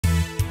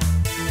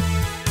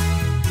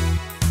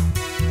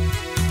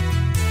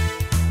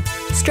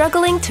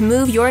Struggling to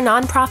move your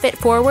nonprofit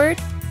forward?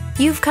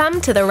 You've come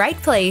to the right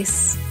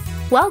place.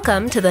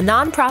 Welcome to the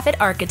Nonprofit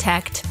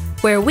Architect,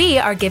 where we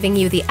are giving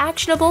you the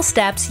actionable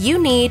steps you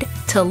need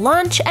to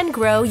launch and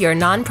grow your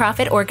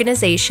nonprofit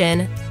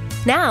organization.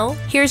 Now,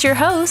 here's your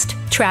host,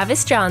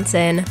 Travis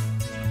Johnson.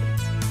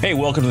 Hey,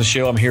 welcome to the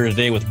show. I'm here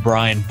today with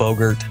Brian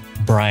Bogert.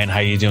 Brian, how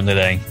are you doing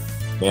today?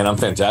 Man, I'm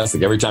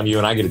fantastic. Every time you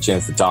and I get a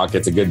chance to talk,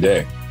 it's a good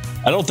day.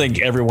 I don't think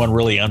everyone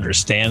really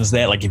understands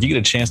that. Like, if you get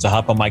a chance to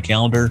hop on my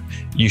calendar,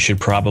 you should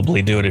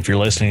probably do it if you're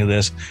listening to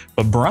this.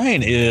 But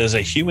Brian is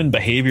a human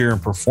behavior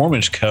and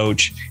performance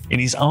coach,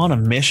 and he's on a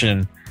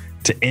mission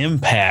to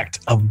impact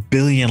 1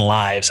 billion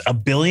lives. 1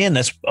 billion?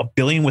 That's 1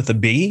 billion with a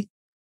B?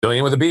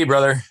 Billion with a B,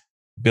 brother.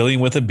 Billion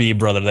with a B,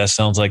 brother. That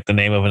sounds like the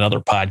name of another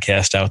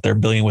podcast out there.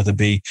 Billion with a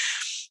B.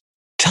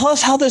 Tell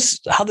us how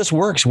this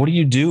works. What do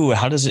you do?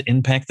 How does it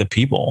impact the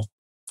people?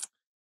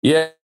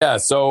 Yeah.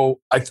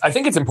 So I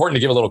think it's important to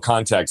give a little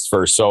context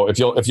first. So if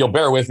you'll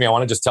bear with me, I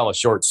want to just tell a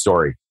short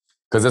story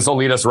because this will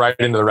lead us right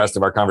into the rest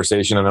of our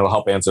conversation and it'll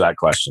help answer that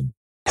question.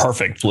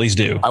 Perfect. Please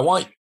do. I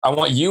want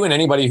you and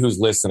anybody who's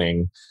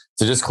listening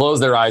to just close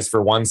their eyes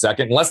for 1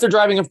 second, unless they're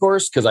driving, of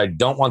course, because I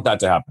don't want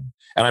that to happen.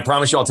 And I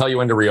promise you, I'll tell you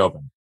when to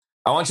reopen.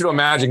 I want you to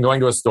imagine going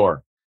to a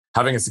store,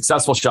 having a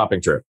successful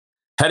shopping trip,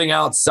 heading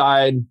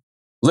outside,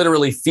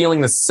 literally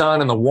feeling the sun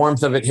and the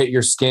warmth of it hit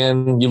your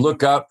skin. You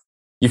look up.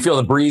 You feel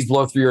the breeze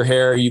blow through your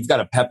hair. You've got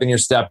a pep in your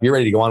step. You're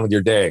ready to go on with your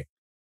day.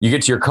 You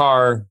get to your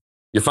car.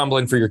 You're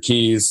fumbling for your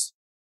keys.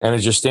 And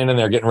as you're standing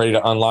there getting ready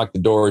to unlock the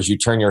doors, you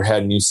turn your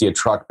head and you see a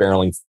truck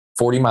barreling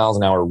 40 miles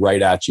an hour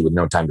right at you with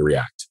no time to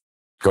react.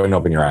 Go ahead and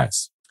open your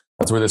eyes.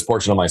 That's where this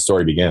portion of my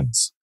story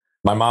begins.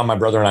 My mom, my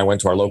brother, and I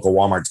went to our local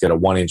Walmart to get a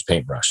 1-inch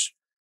paintbrush.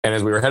 And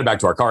as we were headed back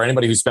to our car,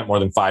 anybody who spent more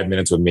than 5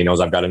 minutes with me knows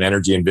I've got an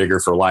energy and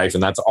vigor for life.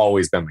 And that's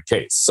always been the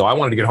case. So I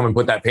wanted to get home and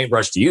put that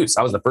paintbrush to use.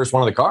 I was the first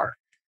one in the car.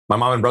 My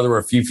mom and brother were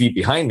a few feet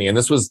behind me. And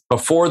this was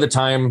before the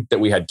time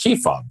that we had key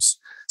fobs.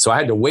 So I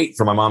had to wait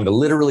for my mom to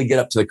literally get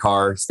up to the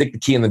car, stick the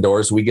key in the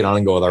door so we get on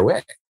and go with our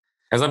way.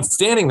 As I'm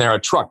standing there, a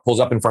truck pulls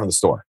up in front of the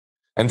store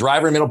and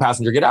driver and middle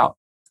passenger get out.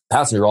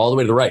 Passenger all the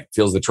way to the right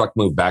feels the truck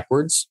move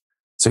backwards.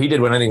 So he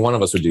did what any one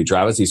of us would do,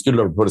 Travis. He scooted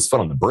over to put his foot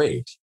on the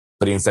brake,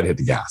 but he instead hit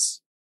the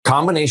gas.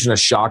 Combination of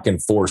shock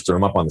and force threw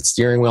him up on the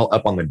steering wheel,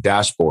 up on the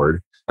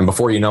dashboard. And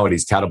before you know it,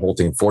 he's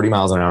catapulting 40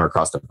 miles an hour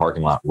across the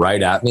parking lot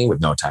right at me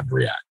with no time to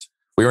react.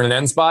 We were in an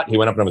end spot. He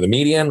went up and over the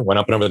median, went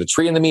up and over the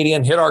tree in the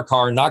median, hit our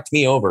car, knocked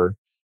me over,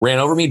 ran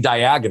over me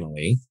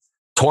diagonally,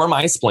 tore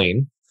my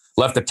spleen,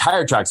 left a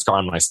tire track scar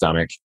on my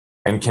stomach,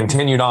 and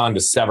continued on to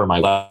sever my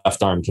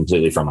left arm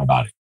completely from my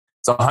body.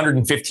 It's a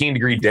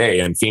 115-degree day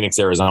in Phoenix,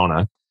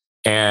 Arizona.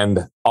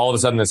 And all of a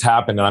sudden this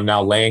happened and I'm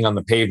now laying on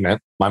the pavement.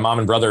 My mom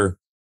and brother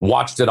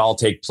watched it all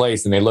take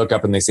place and they look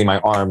up and they see my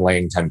arm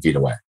laying 10 feet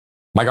away.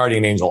 My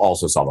guardian angel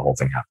also saw the whole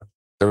thing happen.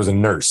 There was a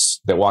nurse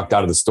that walked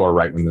out of the store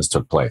right when this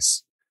took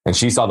place. And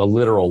she saw the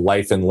literal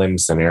life and limb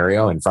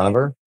scenario in front of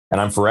her.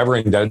 And I'm forever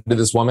indebted to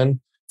this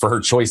woman for her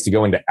choice to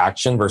go into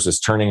action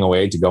versus turning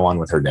away to go on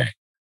with her day.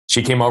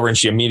 She came over and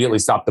she immediately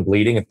stopped the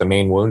bleeding at the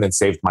main wound and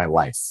saved my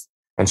life.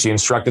 And she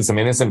instructed some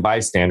innocent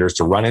bystanders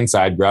to run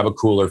inside, grab a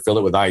cooler, fill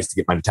it with ice to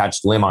get my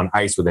detached limb on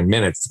ice within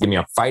minutes to give me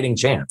a fighting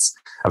chance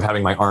of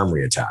having my arm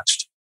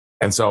reattached.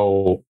 And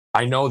so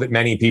I know that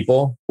many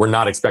people were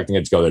not expecting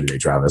it to go there today,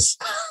 Travis.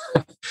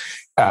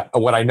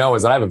 What I know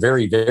is that I have a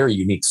very, very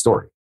unique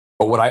story.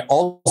 But what I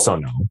also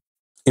know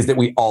is that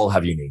we all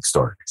have unique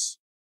stories.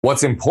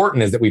 What's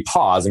important is that we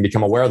pause and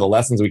become aware of the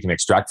lessons we can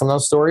extract from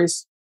those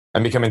stories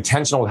and become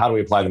intentional with how do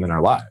we apply them in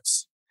our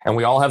lives. And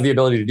we all have the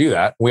ability to do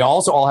that. We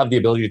also all have the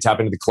ability to tap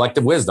into the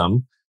collective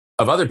wisdom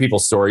of other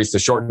people's stories to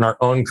shorten our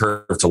own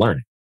curve to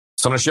learning.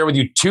 So I'm going to share with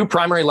you 2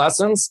 primary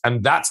lessons,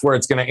 and that's where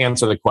it's going to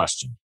answer the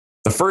question.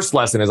 The first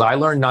lesson is I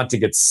learned not to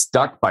get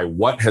stuck by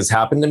what has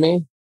happened to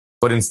me,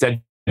 but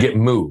instead get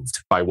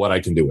moved by what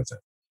I can do with it.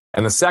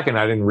 And the second,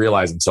 I didn't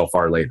realize until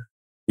far later.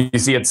 You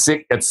see, at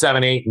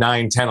 7, 8,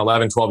 9, 10,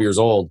 11, 12 years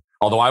old,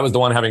 although I was the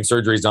one having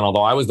surgeries done,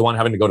 although I was the one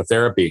having to go to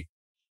therapy,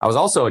 I was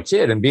also a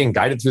kid and being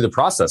guided through the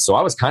process. So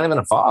I was kind of in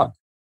a fog.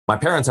 My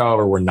parents,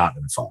 however, were not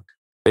in a fog.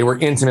 They were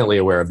intimately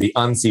aware of the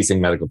unceasing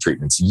medical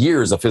treatments,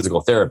 years of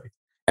physical therapy.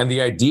 And the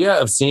idea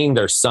of seeing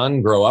their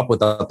son grow up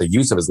without the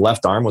use of his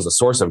left arm was a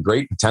source of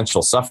great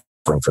potential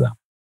suffering for them.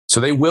 So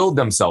they willed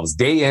themselves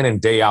day in and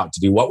day out to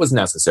do what was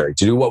necessary,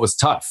 to do what was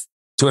tough,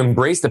 to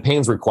embrace the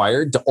pains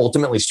required to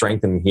ultimately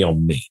strengthen and heal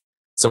me.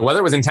 So whether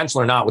it was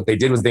intentional or not, what they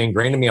did was they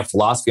ingrained in me a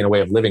philosophy and a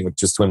way of living,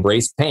 which is to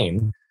embrace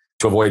pain,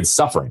 to avoid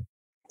suffering.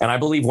 And I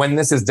believe when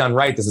this is done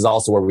right, this is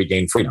also where we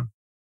gain freedom.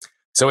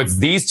 So it's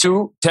these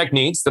 2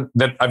 techniques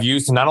that I've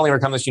used to not only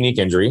overcome this unique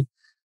injury,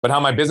 but how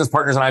my business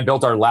partners and I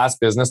built our last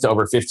business to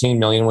over 15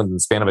 million within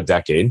the span of a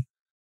decade.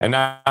 And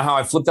now how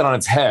I flipped it on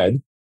its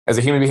head as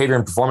a human behavior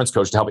and performance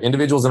coach to help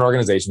individuals and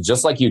organizations,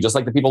 just like you, just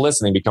like the people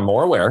listening, become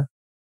more aware,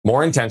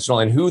 more intentional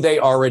in who they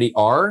already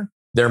are,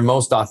 their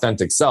most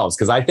authentic selves.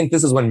 Because I think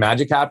this is when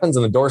magic happens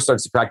and the door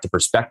starts to crack to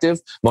perspective,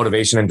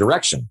 motivation, and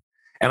direction.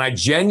 And I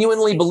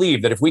genuinely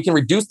believe that if we can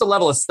reduce the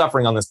level of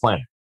suffering on this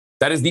planet,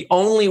 that is the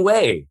only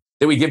way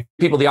that we give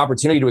people the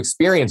opportunity to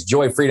experience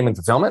joy, freedom, and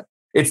fulfillment.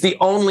 It's the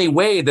only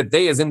way that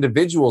they as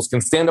individuals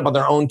can stand up on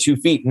their own 2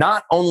 feet,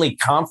 not only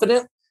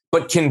confident,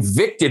 but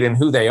convicted in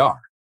who they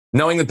are,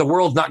 knowing that the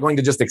world's not going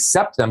to just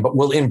accept them, but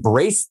will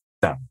embrace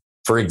them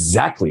for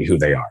exactly who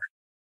they are.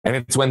 And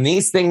it's when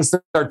these things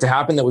start to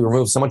happen that we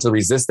remove so much of the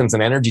resistance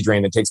and energy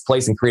drain that takes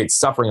place and creates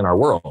suffering in our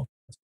world.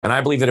 And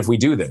I believe that if we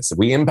do this, if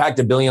we impact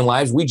 1 billion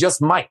lives, we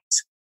just might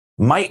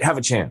have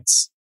a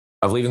chance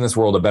of leaving this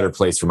world a better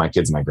place for my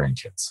kids and my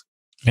grandkids.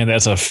 And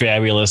that's a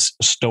fabulous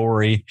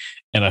story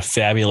and a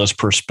fabulous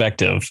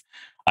perspective.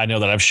 I know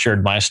that I've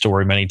shared my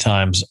story many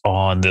times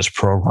on this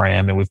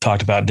program, and we've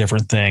talked about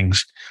different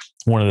things.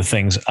 One of the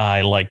things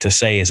I like to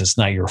say is it's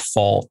not your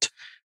fault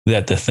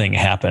that the thing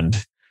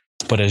happened,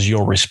 but it's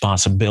your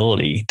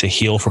responsibility to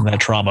heal from that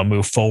trauma,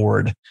 move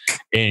forward,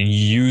 and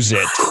use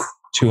it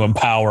to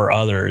empower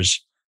others.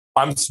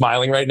 I'm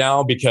smiling right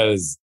now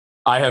because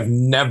I have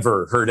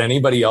never heard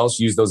anybody else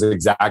use those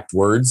exact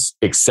words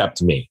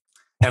except me.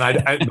 And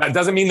that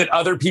doesn't mean that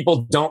other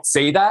people don't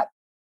say that,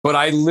 but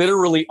I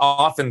literally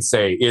often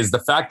say, is the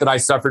fact that I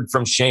suffered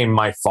from shame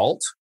my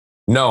fault?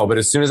 No, but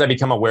as soon as I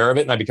become aware of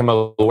it and I become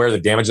aware of the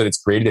damage that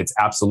it's created, it's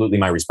absolutely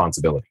my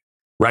responsibility,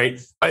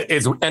 right?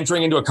 It's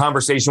entering into a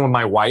conversation with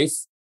my wife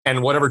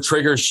and whatever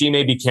triggers she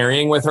may be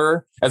carrying with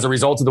her as a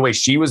result of the way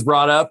she was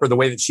brought up or the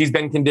way that she's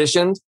been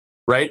conditioned,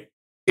 right?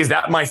 Is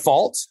that my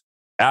fault?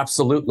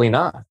 Absolutely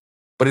not.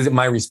 But is it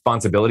my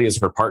responsibility as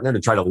her partner to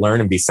try to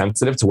learn and be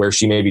sensitive to where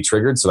she may be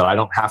triggered so that I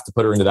don't have to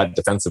put her into that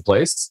defensive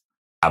place?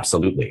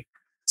 Absolutely.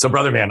 So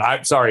brother, man,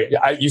 I'm sorry.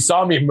 You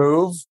saw me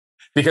move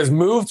because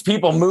moved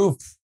people move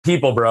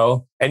people,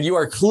 bro. And you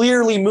are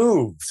clearly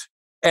moved.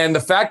 And the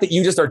fact that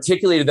you just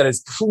articulated that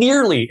as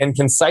clearly and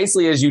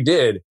concisely as you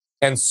did,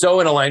 and so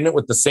in alignment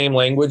with the same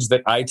language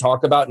that I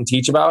talk about and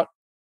teach about,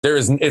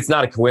 it's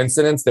not a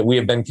coincidence that we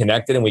have been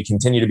connected and we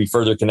continue to be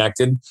further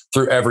connected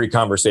through every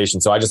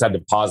conversation. So I just had to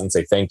pause and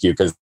say thank you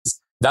because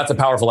that's a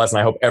powerful lesson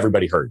I hope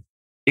everybody heard.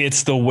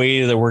 It's the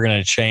way that we're going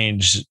to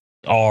change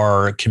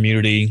our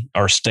community,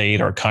 our state,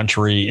 our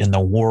country, and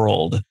the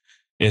world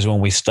is when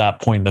we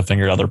stop pointing the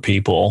finger at other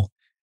people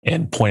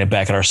and point it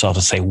back at ourselves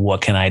and say,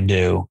 what can I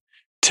do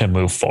to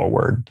move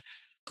forward?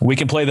 We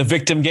can play the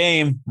victim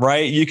game,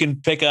 right? You can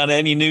pick on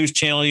any news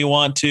channel you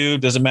want to.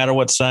 Doesn't matter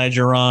what side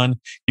you're on.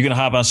 You can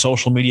hop on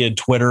social media and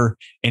Twitter,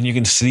 and you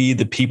can see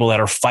the people that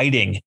are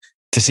fighting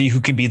to see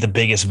who can be the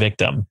biggest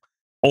victim.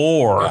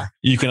 Or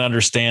you can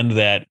understand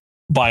that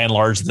by and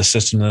large, the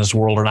systems in this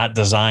world are not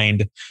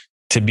designed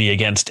to be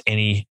against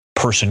any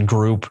person,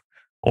 group,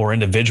 or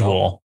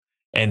individual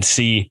and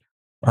see,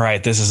 all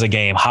right, this is a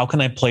game. How can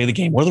I play the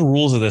game? What are the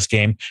rules of this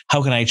game?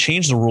 How can I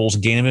change the rules,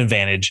 gain an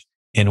advantage,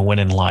 and win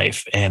in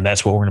life? And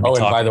that's what we're going to be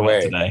talking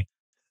about today.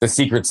 The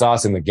secret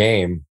sauce in the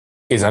game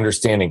is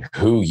understanding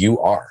who you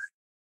are,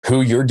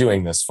 who you're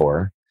doing this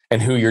for,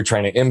 and who you're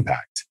trying to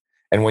impact.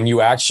 And when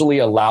you actually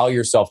allow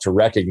yourself to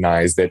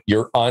recognize that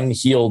your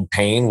unhealed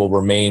pain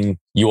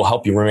will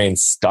help you remain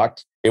stuck.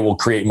 It will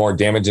create more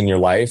damage in your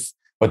life,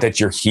 but that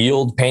your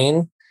healed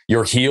pain,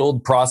 your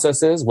healed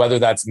processes, whether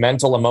that's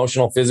mental,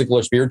 emotional, physical,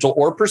 or spiritual,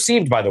 or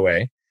perceived, by the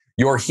way,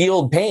 your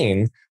healed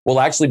pain will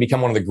actually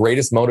become one of the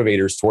greatest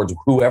motivators towards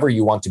whoever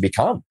you want to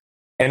become.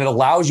 And it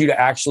allows you to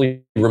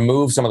actually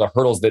remove some of the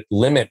hurdles that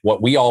limit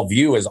what we all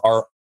view as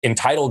our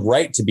entitled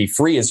right to be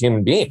free as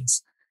human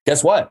beings.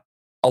 Guess what?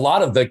 A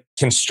lot of the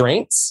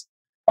constraints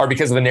are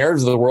because of the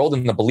narratives of the world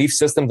and the belief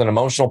systems and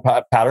emotional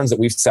patterns that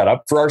we've set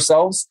up for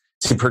ourselves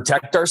to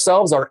protect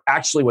ourselves are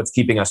actually what's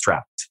keeping us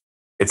trapped.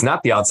 It's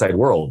not the outside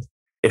world.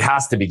 It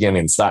has to begin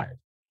inside.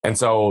 And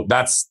so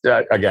that's,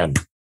 again,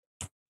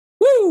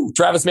 woo,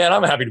 Travis, man,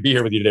 I'm happy to be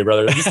here with you today,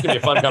 brother. This is going to be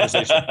a fun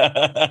conversation.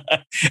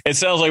 It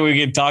sounds like we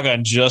can talk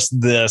on just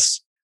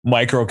this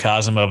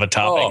microcosm of a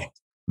topic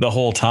the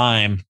whole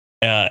time.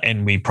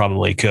 And we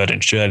probably could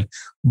and should,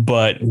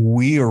 but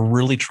we are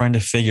really trying to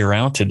figure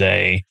out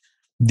today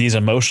these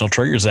emotional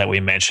triggers that we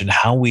mentioned,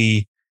 how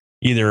we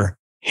either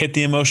hit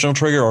the emotional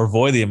trigger or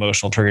avoid the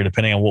emotional trigger,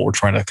 depending on what we're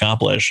trying to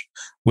accomplish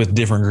with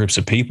different groups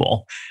of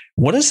people.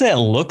 What does that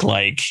look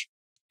like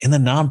in the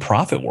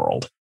nonprofit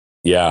world?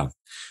 Yeah.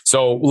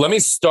 So let me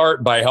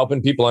start by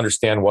helping people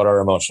understand what are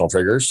emotional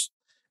triggers.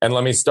 And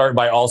let me start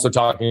by also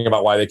talking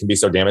about why they can be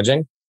so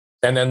damaging.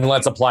 And then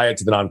let's apply it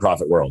to the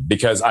nonprofit world,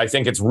 because I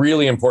think it's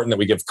really important that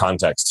we give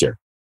context here.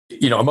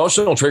 You know,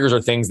 emotional triggers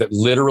are things that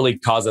literally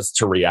cause us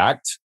to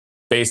react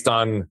based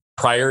on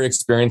prior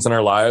experience in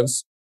our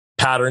lives,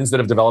 patterns that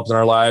have developed in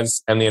our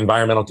lives, and the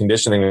environmental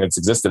conditioning that's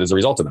existed as a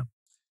result of them.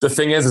 The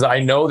thing is I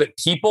know that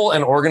people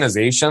and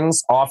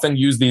organizations often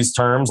use these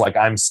terms like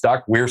I'm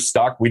stuck, we're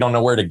stuck, we don't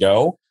know where to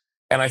go.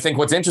 And I think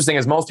what's interesting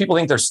is most people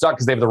think they're stuck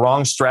because they have the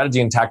wrong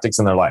strategy and tactics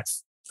in their life,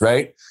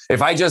 right?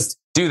 If I just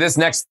do this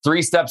next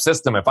 3-step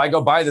system, if I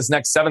go buy this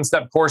next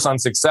 7-step course on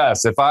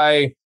success, if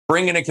I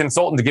bring in a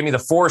consultant to give me the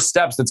 4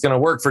 steps that's going to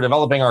work for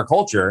developing our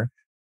culture,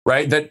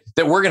 right? That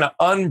we're going to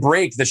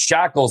unbreak the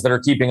shackles that are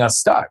keeping us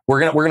stuck. We're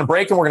going to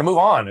break and we're going to move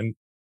on. And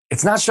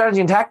it's not strategy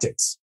and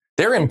tactics.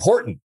 They're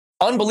important,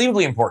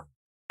 unbelievably important.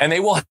 And they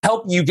will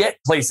help you get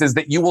places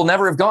that you will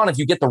never have gone if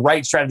you get the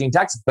right strategy and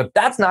tactics. But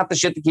that's not the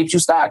shit that keeps you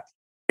stuck.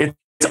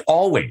 It's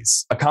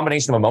always a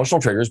combination of emotional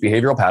triggers,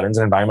 behavioral patterns,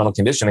 and environmental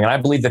conditioning. And I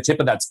believe the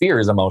tip of that spear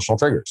is emotional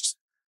triggers,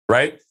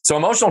 right? So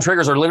emotional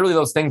triggers are literally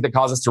those things that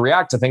cause us to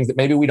react to things that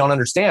maybe we don't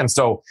understand.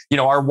 So,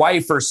 our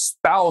wife or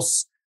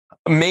spouse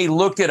may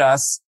look at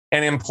us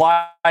and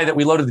imply that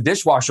we loaded the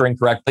dishwasher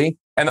incorrectly.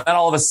 And then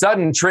all of a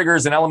sudden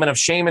triggers an element of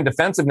shame and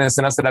defensiveness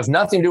in us that has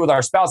nothing to do with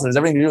our spouse. It has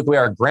everything to do with the way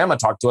our grandma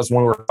talked to us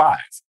when we were 5.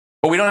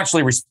 But we don't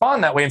actually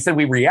respond that way. Instead,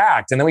 we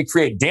react and then we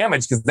create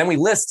damage because then we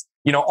list,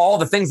 all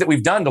the things that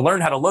we've done to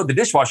learn how to load the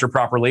dishwasher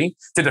properly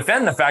to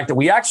defend the fact that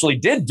we actually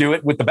did do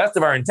it with the best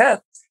of our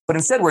intent. But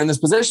instead, we're in this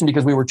position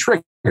because we were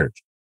triggered.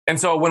 And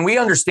so when we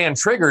understand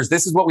triggers,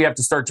 this is what we have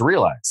to start to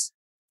realize.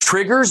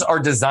 Triggers are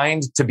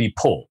designed to be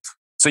pulled.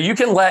 So you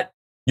can let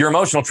your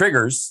emotional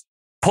triggers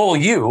pull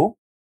you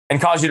and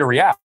cause you to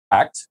react,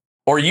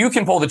 or you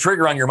can pull the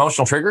trigger on your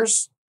emotional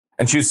triggers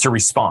and choose to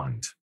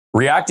respond.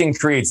 Reacting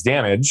creates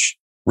damage.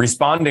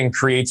 Responding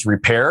creates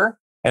repair,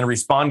 and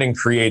responding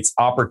creates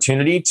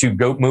opportunity to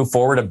go move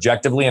forward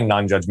objectively and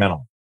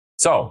non-judgmental.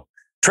 So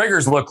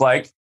triggers look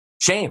like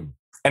shame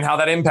and how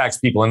that impacts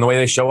people and the way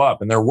they show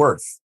up and their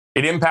worth.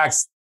 It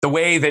impacts the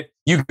way that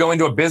you go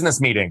into a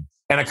business meeting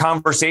and a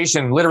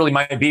conversation literally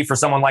might be for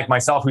someone like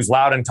myself who's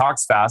loud and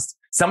talks fast.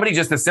 Somebody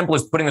just as simple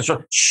as putting the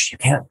show,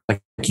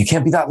 you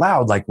can't be that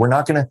loud. Like, we're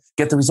not going to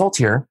get the result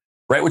here,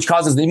 right? Which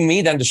causes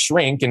me then to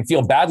shrink and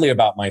feel badly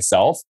about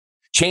myself,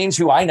 change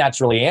who I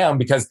naturally am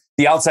because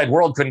the outside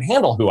world couldn't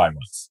handle who I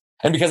was.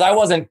 And because I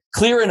wasn't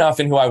clear enough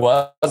in who I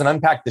was and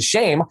unpack the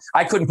shame,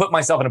 I couldn't put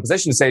myself in a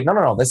position to say,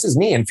 no, this is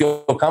me and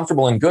feel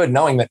comfortable and good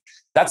knowing that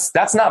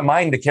that's not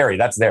mine to carry.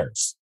 That's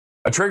theirs.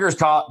 A trigger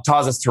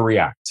cause us to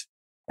react.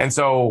 And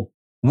so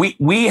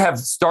we have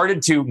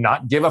started to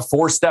not give a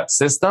 4-step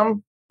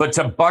system, but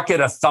to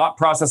bucket a thought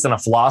process and a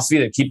philosophy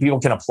that people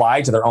can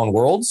apply to their own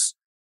worlds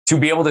to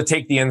be able to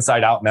take the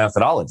inside out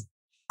methodology.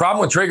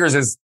 Problem with triggers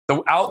is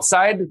the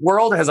outside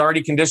world has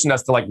already conditioned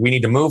us to we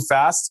need to move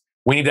fast.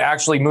 We need to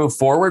actually move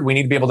forward. We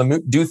need to be able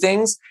to do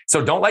things.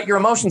 So don't let your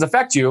emotions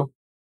affect you.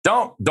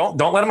 Don't let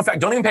them affect.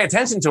 Don't even pay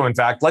attention to them. In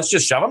fact, let's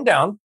just shove them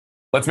down.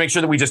 Let's make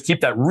sure that we just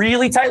keep that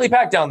really tightly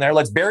packed down there.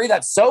 Let's bury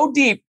that so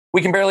deep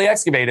we can barely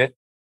excavate it,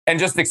 and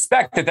just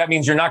expect that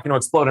means you're not going to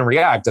explode and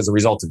react as a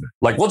result of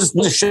it. We'll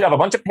just shove a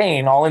bunch of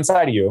pain all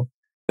inside of you.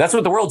 That's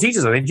what the world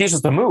teaches us. They teach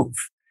us to move,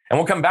 and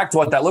we'll come back to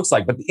what that looks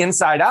like. But the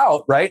inside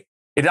out, right?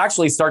 It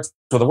actually starts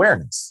with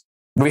awareness.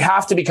 We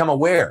have to become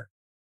aware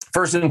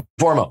first and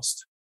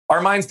foremost.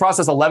 Our minds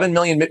process 11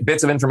 million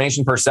bits of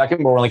information per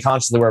second, but we're only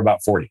consciously aware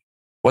about 40.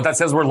 What that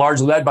says, we're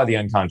largely led by the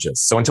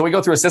unconscious. So until we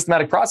go through a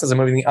systematic process of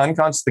moving the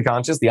unconscious to the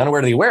conscious, the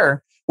unaware to the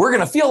aware, we're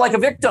going to feel like a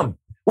victim.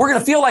 We're going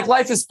to feel like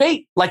life is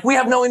fate, like we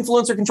have no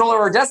influence or control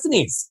over our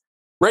destinies.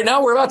 Right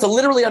now, we're about to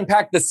literally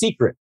unpack the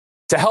secret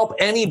to help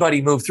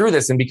anybody move through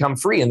this and become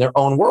free in their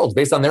own world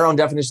based on their own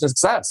definition of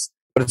success.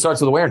 But it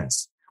starts with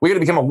awareness. We got to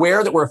become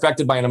aware that we're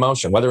affected by an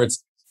emotion, whether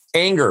it's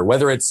anger,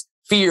 whether it's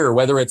fear,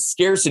 whether it's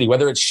scarcity,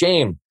 whether it's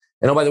shame.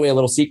 And oh, by the way, a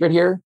little secret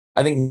here.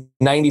 I think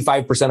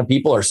 95% of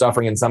people are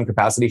suffering in some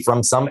capacity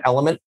from some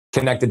element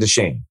connected to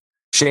shame.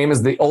 Shame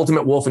is the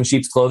ultimate wolf in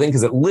sheep's clothing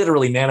because it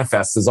literally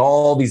manifests as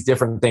all these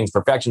different things: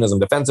 perfectionism,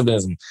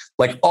 defensivism,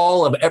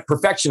 all of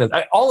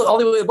perfectionism, all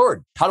the way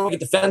aboard. How do I get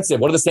defensive?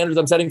 What are the standards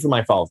I'm setting for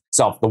myself?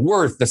 The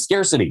worth, the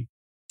scarcity.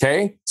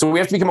 Okay. So we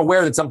have to become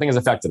aware that something has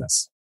affected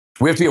us.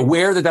 We have to be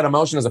aware that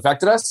emotion has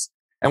affected us.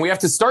 And we have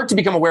to start to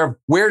become aware of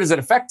where does it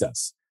affect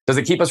us? Does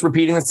it keep us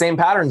repeating the same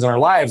patterns in our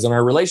lives, in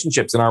our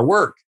relationships, in our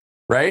work,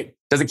 right?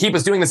 Does it keep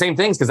us doing the same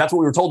things? Because that's what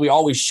we were told we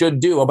always should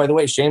do. Oh, by the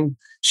way, should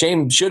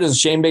is a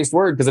shame-based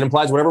word because it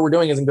implies whatever we're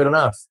doing isn't good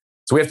enough.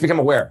 So we have to become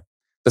aware.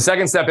 The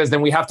second step is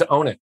then we have to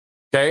own it,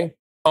 okay?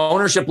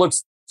 Ownership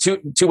looks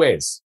two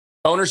ways.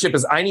 Ownership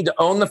is I need to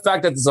own the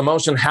fact that this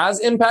emotion has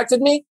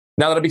impacted me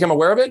now that I become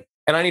aware of it.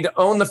 And I need to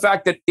own the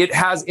fact that it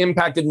has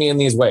impacted me in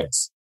these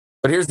ways.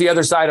 But here's the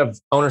other side of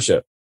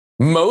ownership.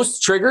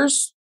 Most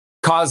triggers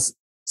cause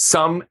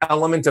some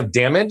element of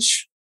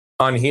damage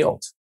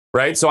unhealed,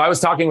 right? So I was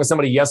talking with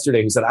somebody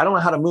yesterday who said, I don't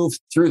know how to move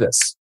through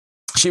this.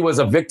 She was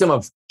a victim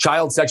of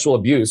child sexual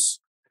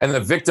abuse and the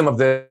victim of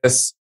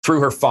this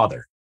through her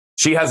father.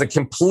 She has a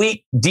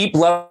complete deep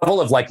level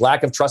of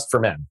lack of trust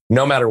for men,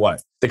 no matter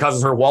what. That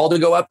causes her wall to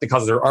go up. That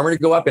causes her armor to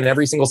go up in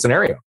every single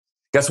scenario.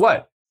 Guess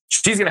what?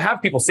 She's going to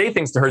have people say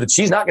things to her that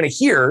she's not going to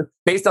hear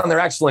based on their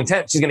actual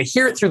intent. She's going to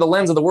hear it through the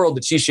lens of the world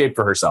that she shaped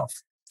for herself.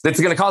 That's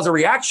going to cause a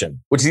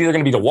reaction, which is either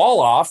going to be to wall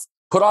off,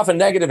 put off a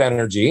negative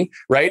energy,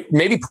 right?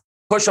 Maybe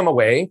push them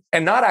away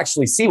and not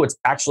actually see what's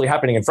actually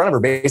happening in front of her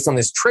based on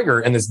this trigger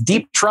and this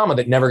deep trauma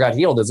that never got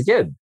healed as a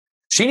kid.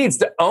 She needs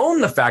to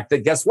own the fact that,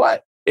 guess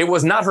what? It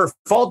was not her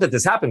fault that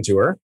this happened to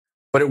her,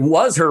 but it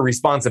was her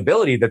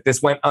responsibility that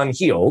this went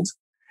unhealed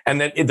and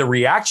that the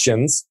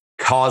reactions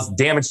caused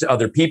damage to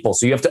other people.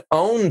 So you have to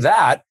own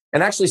that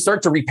and actually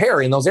start to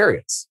repair in those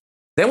areas.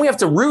 Then we have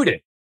to root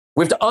it.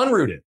 We have to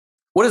unroot it.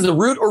 What is the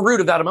root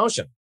of that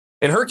emotion?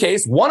 In her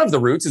case, one of the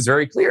roots is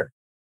very clear,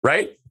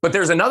 right? But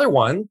there's another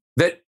one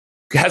that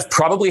has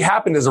probably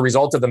happened as a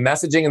result of the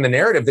messaging and the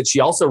narrative that she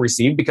also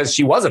received because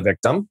she was a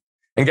victim.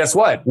 And guess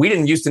what? We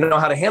didn't used to know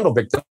how to handle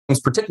victims,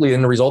 particularly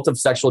in the result of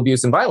sexual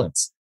abuse and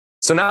violence.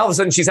 So now all of a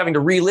sudden she's having to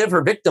relive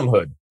her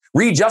victimhood,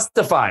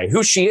 re-justify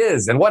who she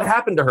is and what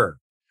happened to her,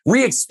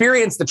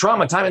 re-experience the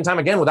trauma time and time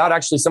again without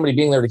actually somebody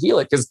being there to heal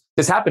it, because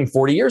this happened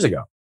 40 years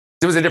ago.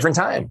 It was a different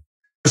time.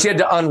 She had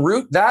to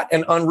unroot that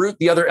and unroot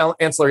the other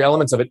ancillary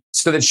elements of it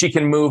so that she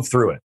can move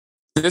through it.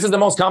 This is the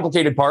most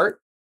complicated part.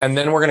 And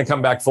then we're going to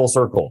come back full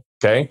circle.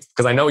 Okay.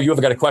 Because I know you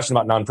have got a question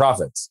about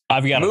nonprofits.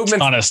 I've got a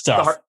ton of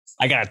stuff.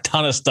 I got a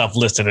ton of stuff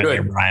listed in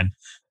here, Brian.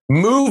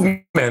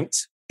 Movement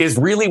is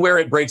really where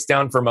it breaks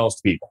down for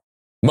most people.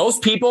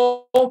 Most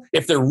people,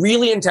 if they're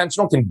really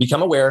intentional, can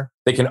become aware,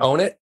 they can own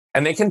it,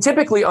 and they can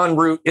typically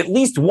unroot at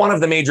least one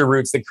of the major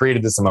roots that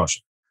created this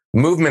emotion.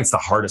 Movement's the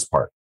hardest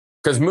part,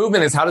 because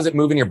movement is how does it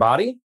move in your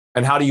body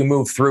and how do you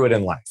move through it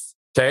in life?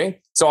 Okay.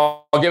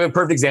 So I'll give a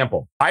perfect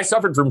example. I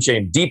suffered from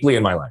shame deeply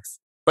in my life,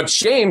 but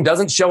shame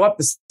doesn't show up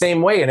the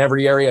same way in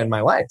every area in my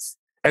life.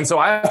 And so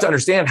I have to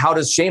understand, how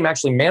does shame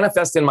actually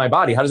manifest in my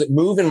body? How does it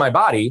move in my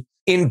body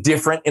in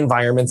different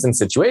environments and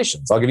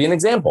situations? I'll give you an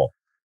example.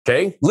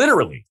 Okay.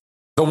 Literally,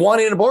 the one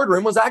in a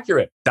boardroom was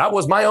accurate. That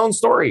was my own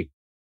story.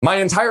 My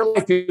entire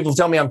life, people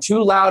tell me I'm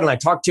too loud and I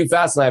talk too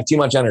fast and I have too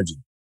much energy.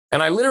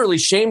 And I literally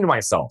shamed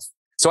myself.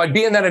 So I'd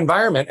be in that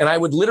environment and I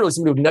would literally,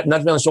 somebody would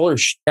nudge me on the shoulder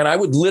and I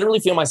would literally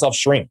feel myself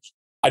shrink.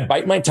 I'd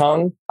bite my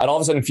tongue. I'd all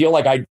of a sudden feel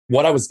like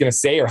what I was going to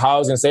say or how I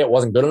was going to say it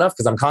wasn't good enough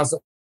because I'm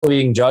constantly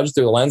being judged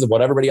through the lens of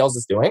what everybody else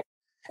is doing.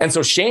 And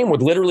so shame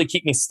would literally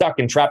keep me stuck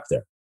and trapped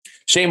there.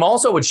 Shame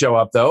also would show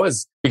up though,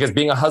 is because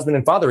being a husband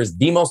and father is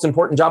the most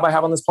important job I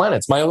have on this planet.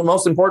 It's my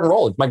most important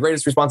role. It's my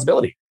greatest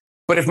responsibility.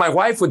 But if my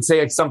wife would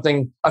say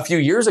something a few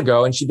years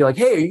ago and she'd be like,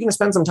 hey, are you going to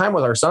spend some time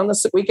with our son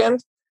this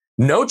weekend?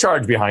 No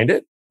charge behind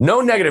it.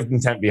 No negative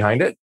intent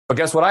behind it. But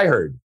guess what I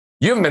heard?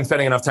 You haven't been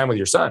spending enough time with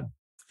your son.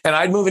 And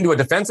I'd move into a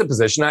defensive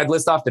position. I'd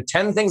list off the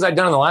 10 things I'd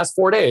done in the last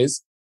 4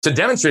 days to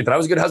demonstrate that I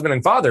was a good husband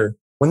and father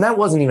when that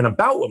wasn't even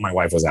about what my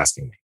wife was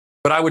asking me.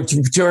 But I would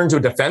turn to a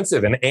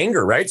defensive and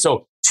anger, right?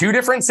 So 2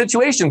 different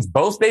situations,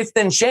 both based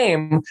in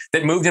shame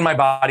that moved in my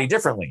body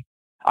differently.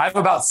 I have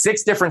about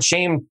 6 different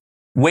shame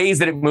ways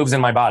that it moves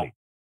in my body.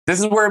 This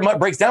is where it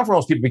breaks down for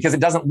most people because it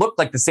doesn't look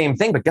like the same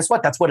thing. But guess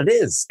what? That's what it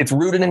is. It's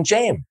rooted in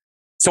shame.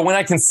 So when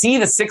I can see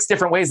the 6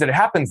 different ways that it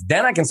happens,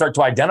 then I can start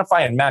to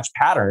identify and match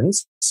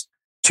patterns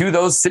to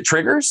those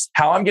triggers,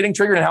 how I'm getting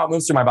triggered and how it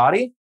moves through my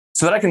body,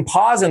 so that I can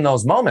pause in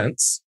those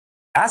moments,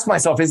 ask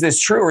myself, is this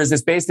true or is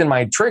this based in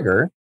my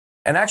trigger?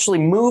 And actually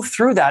move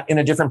through that in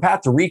a different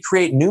path to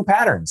recreate new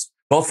patterns,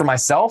 both for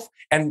myself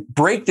and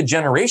break the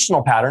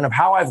generational pattern of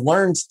how I've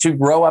learned to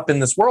grow up in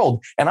this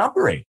world and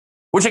operate,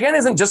 which again,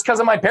 isn't just because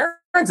of my parents.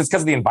 It's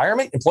because of the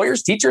environment,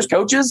 employers, teachers,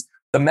 coaches,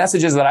 the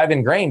messages that I've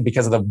ingrained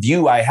because of the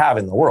view I have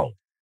in the world.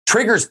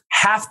 Triggers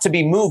have to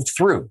be moved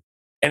through.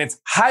 And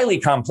it's highly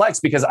complex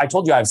because I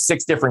told you I have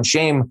 6 different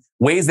shame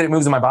ways that it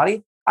moves in my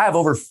body. I have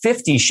over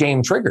 50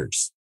 shame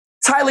triggers.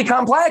 It's highly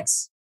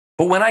complex.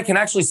 But when I can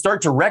actually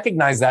start to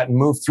recognize that and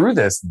move through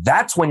this,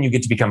 that's when you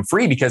get to become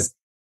free because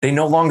they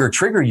no longer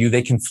trigger you.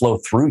 They can flow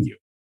through you.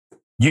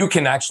 You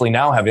can actually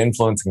now have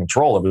influence and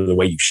control over the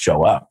way you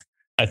show up.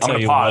 I'm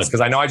going to pause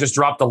because I know I just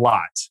dropped a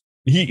lot.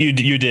 You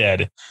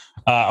did.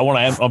 I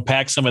want to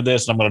unpack some of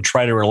this and I'm going to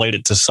try to relate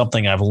it to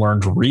something I've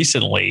learned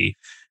recently.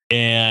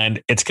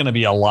 And it's going to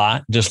be a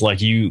lot, just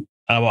like you.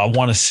 I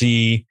want to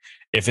see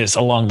if it's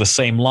along the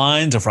same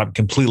lines or if I'm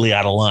completely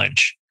out of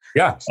lunch.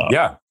 Yeah.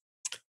 Yeah.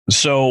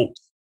 So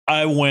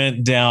I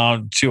went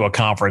down to a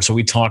conference. So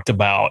we talked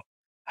about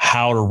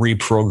how to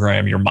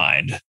reprogram your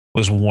mind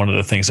was one of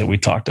the things that we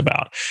talked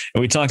about.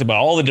 And we talked about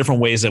all the different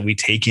ways that we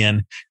take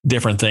in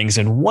different things.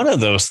 And one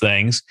of those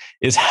things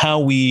is how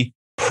we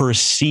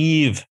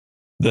perceive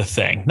the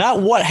thing,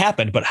 not what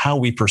happened, but how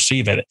we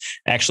perceive it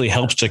actually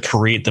helps to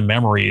create the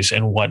memories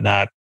and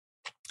whatnot.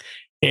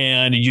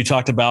 And you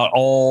talked about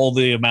all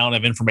the amount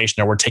of information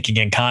that we're taking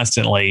in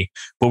constantly,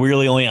 but we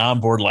really only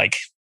onboard like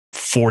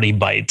 40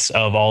 bytes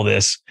of all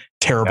this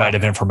terabyte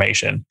of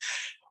information.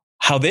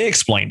 How they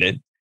explained it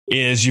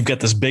is you've got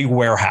this big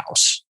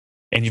warehouse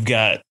and you've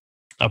got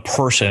a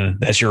person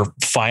that's your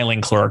filing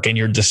clerk and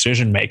your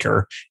decision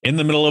maker in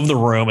the middle of the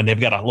room, and they've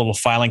got a little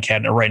filing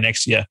cabinet right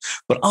next to you.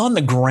 But on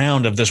the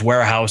ground of this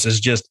warehouse is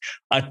just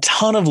a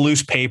ton of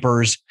loose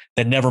papers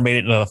that never made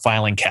it into the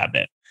filing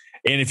cabinet.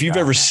 And if you've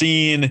ever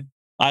seen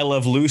I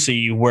Love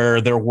Lucy,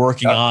 where they're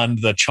working on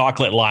the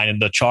chocolate line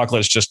and the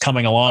chocolate's just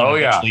coming along,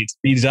 it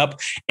speeds up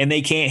and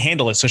they can't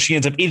handle it. So she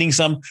ends up eating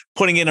some,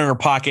 putting it in her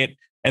pocket,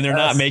 and they're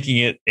not making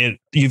it.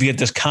 You get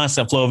this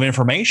constant flow of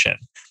information.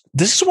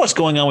 This is what's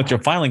going on with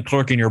your filing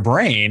clerk in your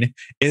brain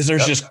is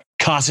there's just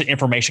constant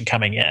information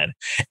coming in,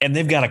 and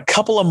they've got a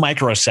couple of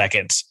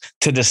microseconds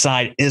to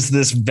decide, is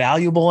this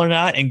valuable or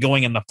not and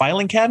going in the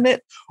filing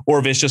cabinet, or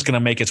if it's just going to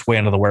make its way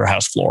onto the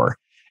warehouse floor.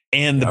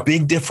 And the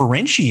big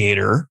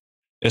differentiator,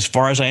 as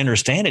far as I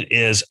understand it,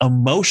 is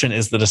emotion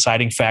is the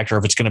deciding factor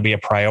if it's going to be a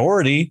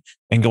priority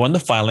and go in the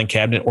filing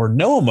cabinet, or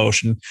no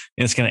emotion and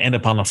it's going to end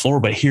up on the floor.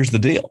 But here's the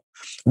deal.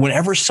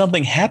 whenever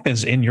something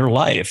happens in your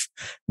life,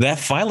 that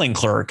filing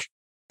clerk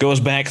goes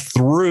back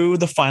through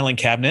the filing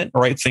cabinet,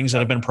 right? Things that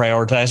have been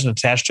prioritized and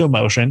attached to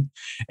emotion,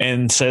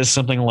 and says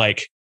something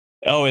like,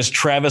 oh, is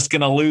Travis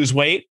going to lose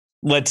weight?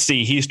 Let's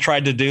see. He's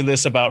tried to do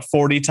this about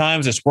 40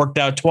 times. It's worked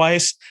out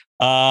twice.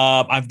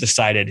 I've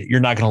decided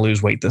you're not going to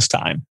lose weight this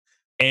time.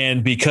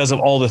 And because of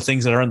all the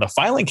things that are in the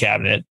filing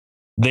cabinet,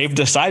 they've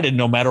decided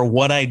no matter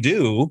what I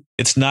do,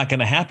 it's not going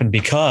to happen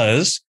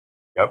because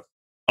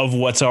of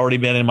what's already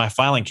been in my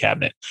filing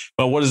cabinet.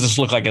 But what does this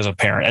look like as a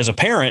parent? As a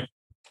parent,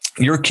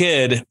 your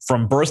kid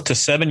from birth to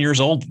 7 years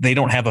old, they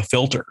don't have a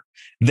filter.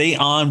 They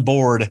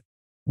onboard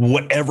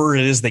whatever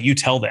it is that you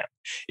tell them.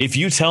 If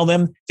you tell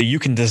them that you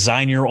can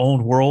design your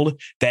own world,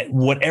 that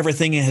whatever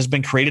thing has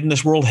been created in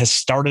this world has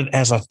started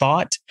as a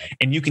thought,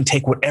 and you can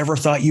take whatever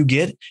thought you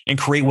get and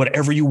create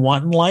whatever you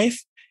want in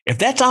life, if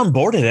that's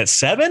onboarded at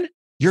 7,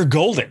 you're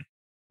golden.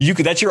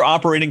 That's your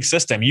operating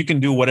system. You can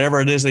do whatever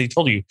it is they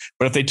told you.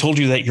 But if they told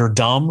you that you're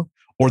dumb,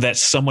 or that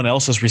someone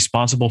else is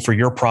responsible for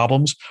your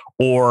problems,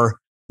 or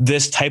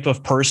this type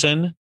of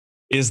person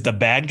is the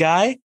bad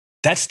guy,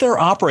 that's their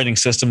operating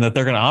system that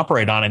they're going to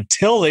operate on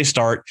until they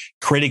start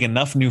creating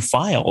enough new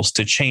files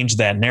to change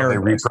that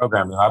narrative. They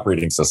reprogram their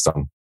operating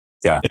system.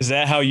 Yeah. Is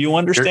that how you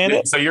understand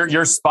it? So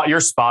you're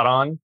spot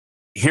on.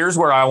 Here's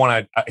where I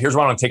want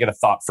to take it a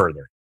thought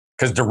further,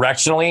 because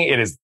directionally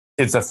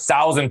it's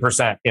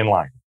 1,000% in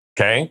line.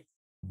 Okay.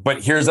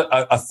 But here's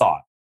a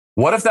thought.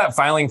 What if that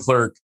filing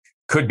clerk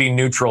could be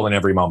neutral in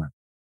every moment?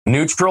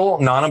 Neutral,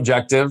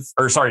 objective,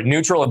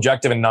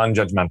 and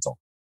non-judgmental.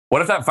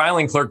 What if that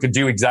filing clerk could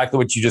do exactly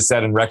what you just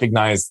said and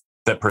recognize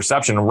that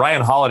perception?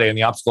 Ryan Holiday in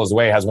The Obstacle is the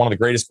Way has one of the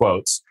greatest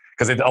quotes,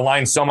 because it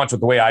aligns so much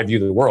with the way I view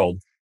the world,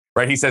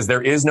 right? He says,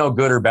 there is no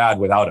good or bad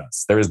without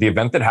us. There is the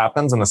event that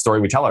happens and the story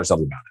we tell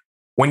ourselves about it.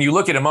 When you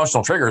look at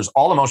emotional triggers,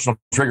 all emotional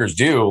triggers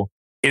do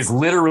is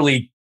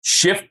literally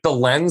shift the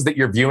lens that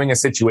you're viewing a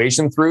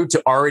situation through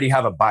to already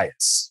have a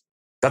bias.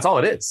 That's all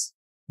it is.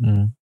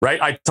 Mm-hmm.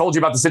 Right? I told you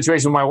about the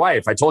situation with my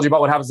wife. I told you about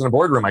what happens in a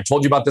boardroom. I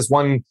told you about this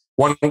one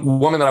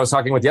woman that I was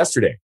talking with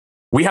yesterday.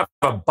 We have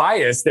a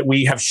bias that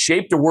we have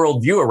shaped a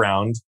worldview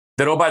around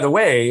that, oh, by the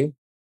way,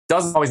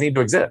 doesn't always need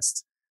to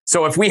exist.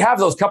 So if we have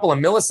those couple of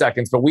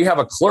milliseconds, but we have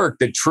a clerk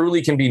that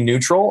truly can be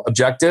neutral,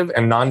 objective,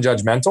 and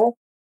non-judgmental,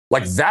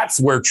 like that's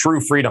where true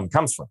freedom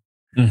comes from.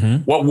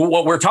 Mm-hmm.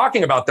 What we're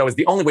talking about, though, is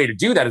the only way to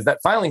do that is that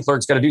filing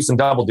clerk's got to do some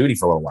double duty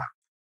for a little while.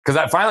 Because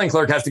that filing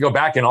clerk has to go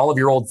back in all of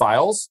your old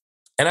files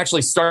and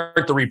actually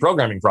start the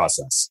reprogramming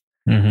process.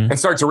 Mm-hmm. And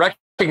start to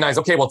recognize,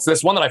 okay, well, it's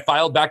this one that I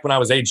filed back when I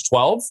was age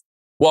 12.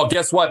 Well,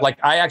 guess what? Like,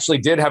 I actually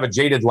did have a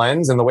jaded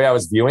lens in the way I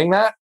was viewing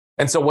that.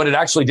 And so what it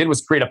actually did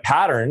was create a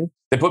pattern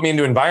that put me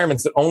into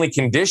environments that only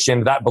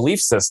conditioned that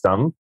belief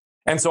system.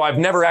 And so I've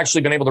never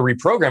actually been able to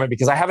reprogram it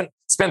because I haven't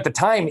spent the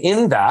time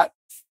in that,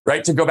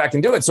 right, to go back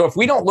and do it. So if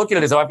we don't look at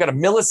it as, oh, I've got a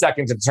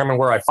millisecond to determine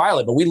where I file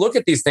it, but we look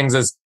at these things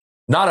as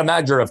not a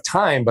matter of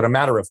time, but a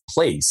matter of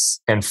place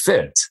and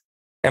fit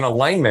and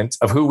alignment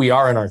of who we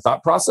are in our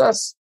thought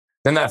process,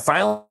 then that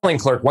filing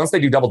clerk, once they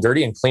do double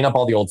dirty and clean up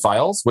all the old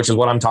files, which is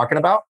what I'm talking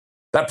about,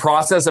 that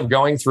process of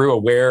going through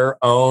aware,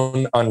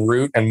 own,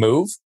 unroot, and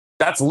move,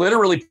 that's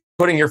literally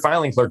putting your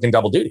filing clerk in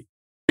double duty,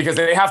 because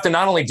they have to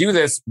not only do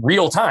this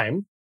real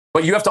time,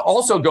 but you have to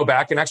also go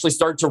back and actually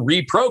start to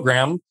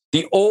reprogram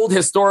the old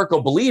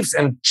historical beliefs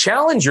and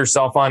challenge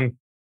yourself on,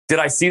 did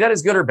I see that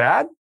as good or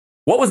bad?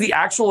 What was the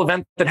actual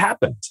event that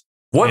happened?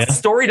 What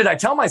story did I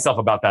tell myself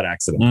about that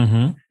accident? Mm-hmm.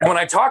 And when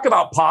I talk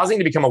about pausing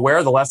to become aware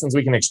of the lessons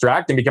we can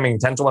extract and becoming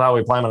intentional with how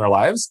we apply them in our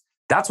lives,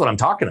 that's what I'm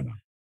talking about.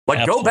 Like,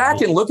 Absolutely. Go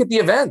back and look at the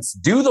events,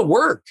 do the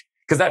work.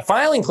 Because that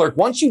filing clerk,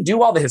 once you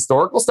do all the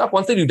historical stuff,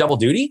 once they do double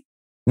duty,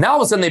 now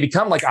all of a sudden they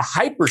become like a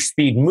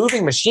hyperspeed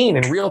moving machine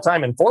in real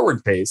time and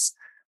forward pace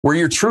where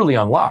you're truly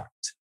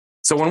unlocked.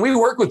 So when we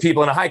work with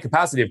people in a high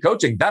capacity of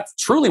coaching, that's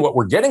truly what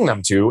we're getting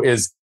them to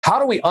is, how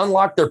do we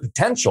unlock their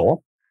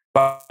potential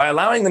by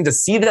allowing them to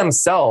see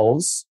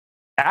themselves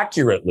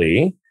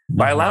accurately,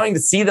 by allowing to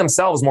see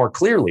themselves more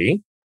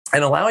clearly,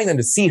 and allowing them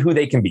to see who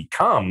they can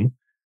become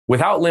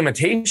without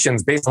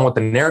limitations based on what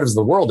the narratives of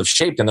the world have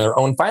shaped in their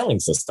own filing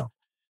system.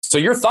 So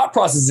your thought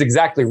process is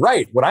exactly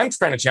right. What I'm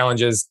trying to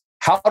challenge is,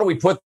 how do we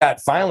put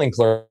that filing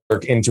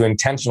clerk into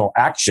intentional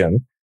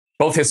action,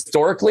 both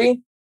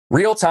historically,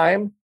 real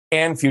time,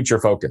 and future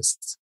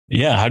focused?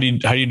 Yeah. How do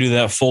you do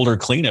that folder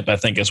cleanup? I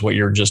think is what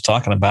you're just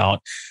talking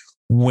about.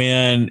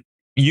 When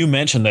you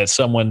mentioned that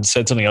someone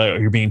said something like,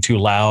 you're being too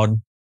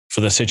loud for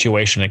the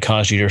situation that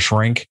caused you to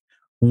shrink.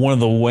 One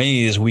of the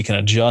ways we can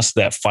adjust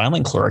that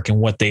filing clerk and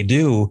what they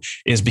do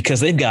is,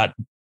 because they've got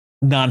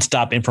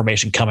nonstop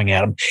information coming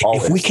at them.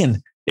 Always.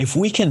 If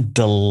we can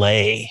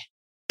delay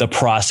the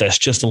process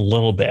just a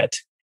little bit,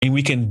 and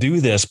we can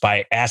do this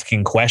by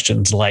asking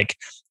questions like,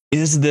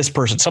 is this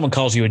person, someone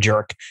calls you a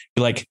jerk,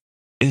 be like,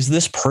 is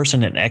this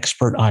person an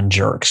expert on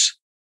jerks?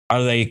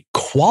 Are they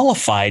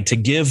qualified to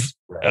give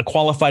a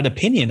qualified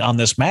opinion on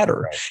this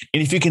matter? Right.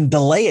 And if you can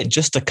delay it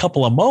just a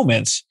couple of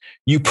moments,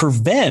 you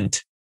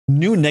prevent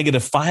new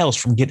negative files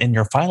from getting in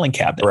your filing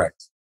cabinet.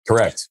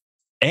 Correct.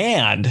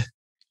 And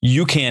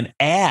you can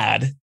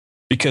add,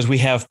 because we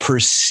have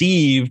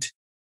perceived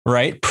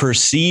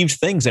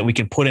things that we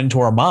can put into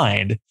our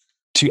mind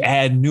to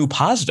add new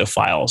positive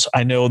files.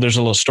 I know there's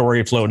a little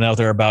story floating out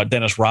there about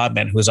Dennis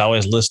Rodman, who's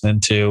always listening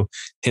to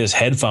his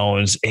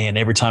headphones. And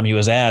every time he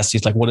was asked,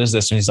 he's like, what is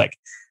this? And he's like,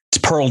 it's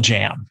Pearl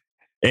Jam.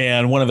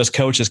 And one of his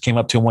coaches came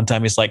up to him one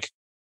time. He's like,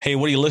 hey,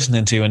 what are you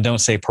listening to? And don't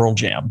say Pearl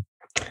Jam.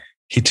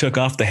 He took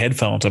off the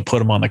headphones and put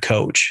them on the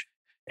coach.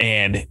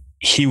 And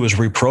he was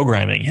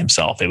reprogramming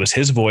himself. It was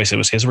his voice. It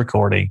was his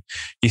recording.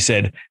 He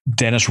said,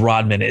 Dennis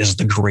Rodman is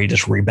the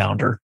greatest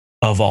rebounder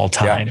of all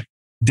time. Yeah.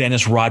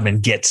 Dennis Rodman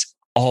gets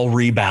all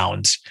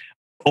rebounds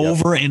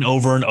over and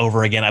over and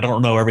over again. I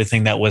don't know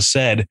everything that was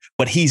said,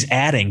 but he's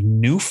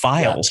adding new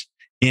files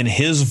in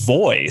his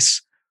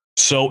voice.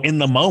 So in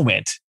the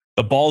moment,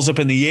 the ball's up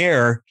in the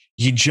air,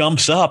 he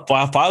jumps up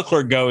while file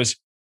clerk goes,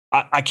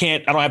 I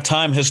don't have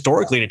time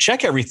historically to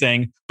check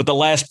everything, but the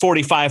last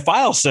 45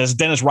 files says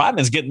Dennis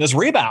Rodman's getting this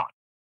rebound.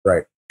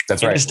 Right.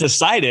 That's right. It's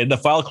decided. The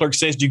file clerk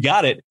says, you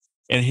got it.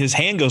 And his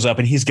hand goes up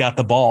and he's got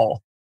the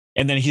ball.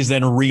 And then he's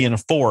then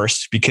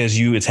reinforced because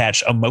you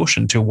attach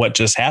emotion to what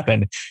just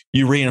happened.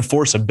 You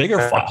reinforce a bigger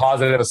file. A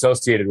positive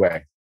associated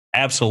way.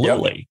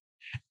 Absolutely.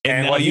 Yep.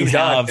 And what he's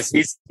done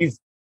is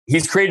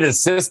he's created a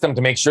system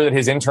to make sure that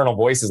his internal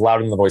voice is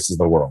louder than the voices of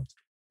the world.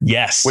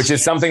 Yes. Which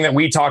is something that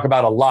we talk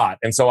about a lot.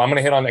 And so I'm going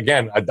to hit on,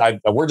 again,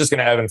 we're just going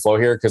to ebb and flow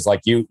here because like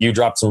you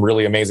dropped some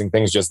really amazing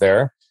things just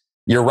there.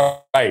 You're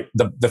right.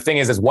 The thing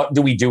is what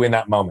do we do in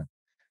that moment?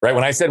 Right?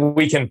 When I said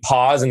we can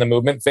pause in the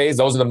movement phase,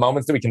 those are the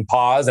moments that we can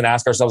pause and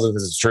ask ourselves if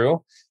this is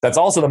true. That's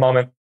also the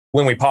moment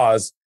when we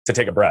pause to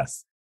take a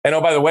breath. And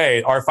oh, by the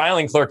way, our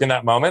filing clerk in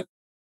that moment,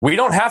 we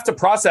don't have to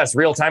process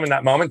real time in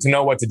that moment to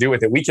know what to do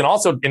with it. We can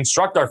also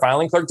instruct our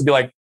filing clerk to be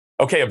like,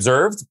 okay,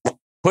 observed,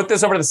 put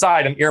this over to the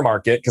side and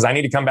earmark it because I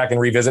need to come back and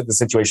revisit the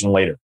situation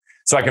later.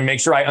 So I can make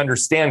sure I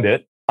understand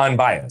it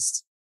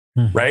unbiased,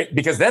 right?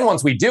 Because then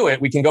once we do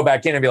it, we can go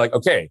back in and be like,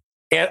 okay,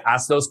 and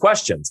ask those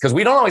questions because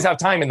we don't always have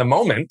time in the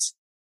moment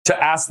to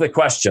ask the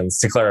questions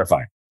to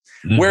clarify.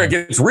 Where it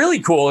gets really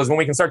cool is when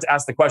we can start to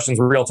ask the questions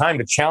in real time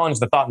to challenge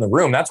the thought in the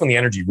room. That's when the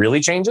energy really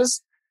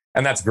changes.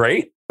 And that's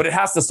great. But it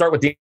has to start with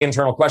the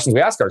internal questions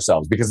we ask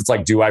ourselves because it's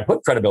like, do I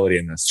put credibility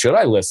in this? Should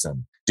I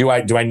listen? Do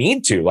I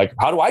need to? Like,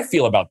 how do I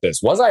feel about this?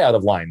 Was I out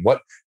of line?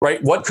 What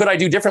could I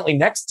do differently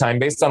next time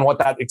based on what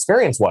that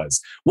experience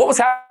was? What was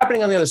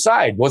happening on the other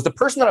side? Was the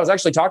person that I was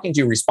actually talking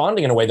to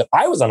responding in a way that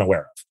I was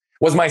unaware of?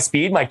 Was my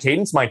speed, my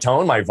cadence, my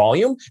tone, my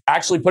volume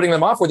actually putting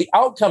them off where the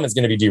outcome is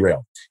going to be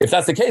derailed? If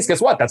that's the case,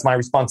 guess what? That's my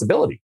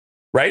responsibility,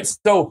 right?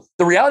 So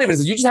the reality of it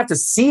is you just have to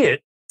see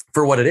it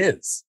for what it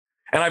is.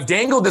 And I've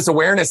dangled this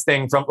awareness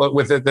thing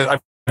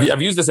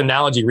I've used this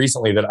analogy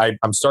recently that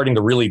I'm starting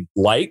to really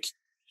like.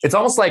 It's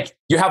almost like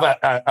you have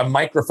a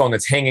microphone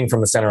that's hanging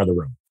from the center of the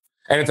room.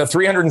 And it's a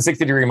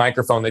 360-degree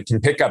microphone that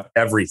can pick up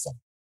everything.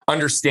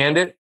 Understand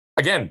it.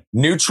 Again,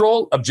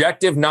 neutral,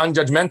 objective,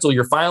 non-judgmental.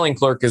 Your filing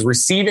clerk is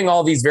receiving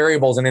all these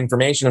variables and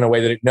information in a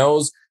way that it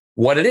knows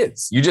what it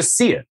is. You just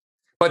see it.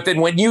 But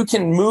then when you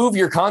can move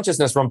your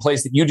consciousness from a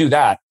place that you do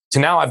that to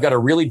now I've got a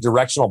really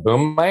directional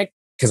boom mic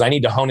because I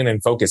need to hone in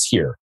and focus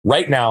here.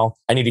 Right now,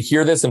 I need to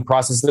hear this and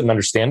process it and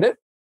understand it.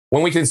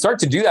 When we can start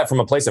to do that from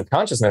a place of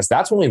consciousness,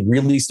 that's when we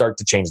really start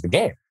to change the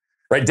game,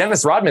 right?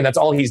 Dennis Rodman, that's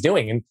all he's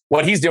doing. And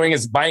what he's doing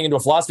is buying into a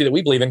philosophy that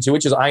we believe into,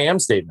 which is I am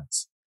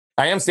statements.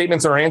 I am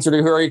statements are an answer to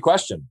who are you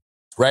question,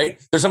 right?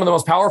 They're some of the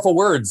most powerful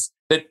words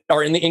that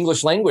are in the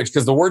English language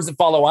because the words that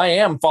follow I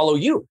am follow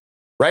you,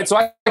 right? So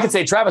I could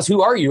say, Travis,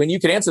 who are you? And you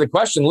could answer the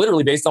question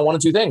literally based on one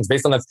of two things,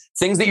 based on the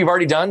things that you've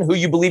already done, who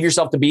you believe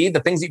yourself to be, the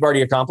things that you've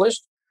already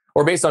accomplished,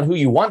 or based on who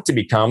you want to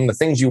become, the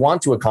things you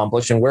want to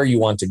accomplish and where you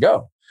want to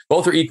go.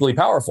 Both are equally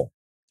powerful.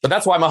 But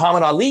that's why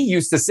Muhammad Ali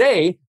used to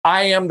say,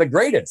 I am the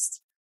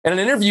greatest. In an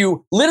interview,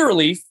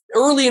 literally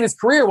early in his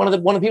career, one of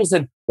the people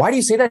said, why do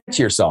you say that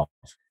to yourself?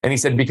 And he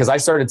said, because I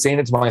started saying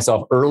it to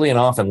myself early and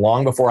often,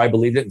 long before I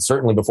believed it, and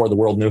certainly before the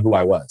world knew who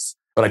I was.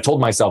 But I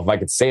told myself if I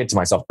could say it to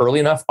myself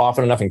early enough,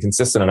 often enough, and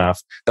consistent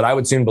enough, that I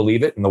would soon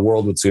believe it and the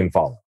world would soon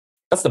follow.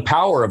 That's the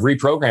power of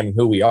reprogramming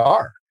who we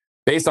are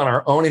based on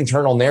our own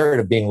internal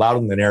narrative being louder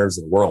than the narratives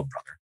of the world,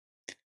 brother.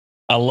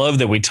 I love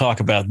that we talk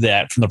about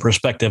that from the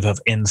perspective of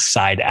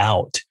inside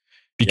out,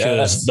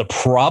 because the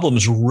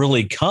problems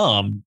really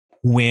come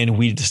when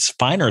we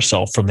define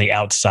ourselves from the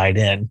outside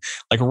in.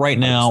 Like right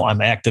now,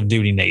 I'm active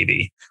duty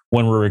Navy.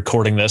 When we're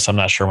recording this, I'm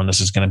not sure when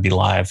this is going to be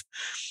live.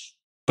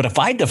 But if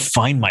I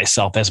define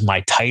myself as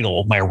my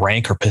title, my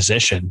rank or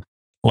position,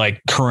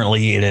 like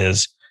currently it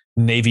is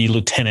Navy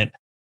Lieutenant,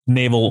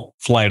 Naval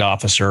Flight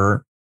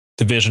Officer,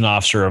 Division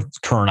Officer of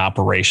Current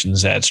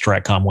Operations at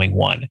STRATCOM Wing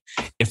 1.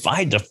 If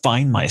I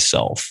define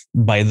myself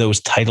by those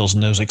titles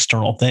and those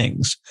external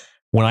things,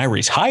 when I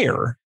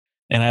retire,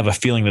 and I have a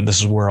feeling that this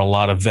is where a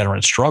lot of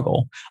veterans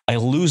struggle, I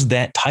lose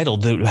that title.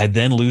 I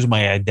then lose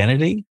my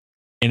identity.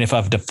 And if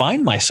I've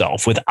defined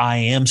myself with I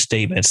am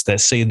statements that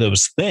say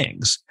those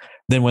things,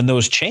 then when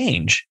those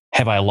change,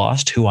 have I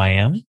lost who I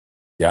am?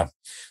 Yeah.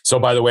 So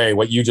by the way,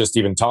 what you just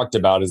even talked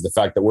about is the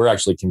fact that we're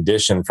actually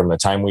conditioned from the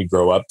time we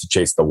grow up to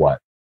chase the what.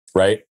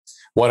 right?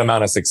 What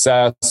amount of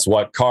success,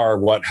 what car,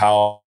 what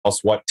house,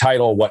 what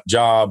title, what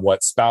job,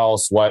 what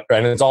spouse,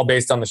 and it's all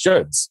based on the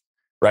shoulds,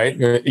 right?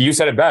 You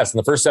said it best. In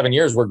the first 7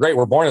 years, we're great.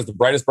 We're born as the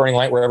brightest burning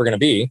light we're ever going to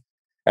be.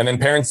 And then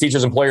parents,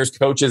 teachers, employers,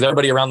 coaches,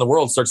 everybody around the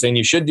world start saying,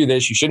 you should do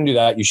this, you shouldn't do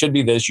that, you should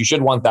be this, you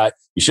should want that,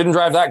 you shouldn't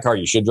drive that car,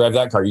 you should drive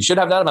that car, you should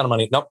have that amount of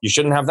money. Nope, you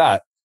shouldn't have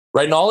that,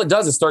 right? And all it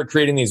does is start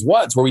creating these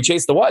whats where we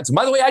chase the whats. And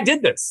by the way, I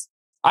did this.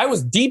 I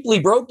was deeply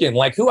broken.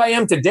 Like who I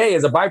am today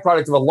is a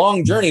byproduct of a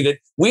long journey that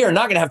we are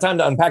not going to have time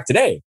to unpack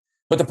today.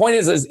 But the point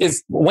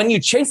is when you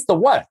chase the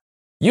what,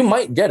 you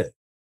might get it.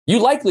 You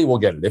likely will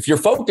get it if you're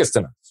focused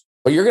enough,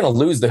 but you're going to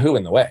lose the who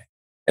in the way.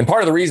 And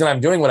part of the reason I'm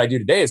doing what I do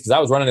today is because I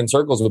was running in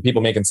circles with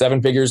people making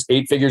 7 figures,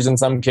 8 figures in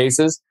some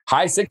cases,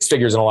 high 6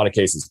 figures in a lot of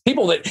cases.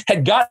 People that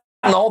had gotten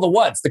all the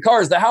whats, the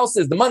cars, the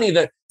houses, the money,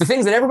 the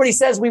things that everybody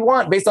says we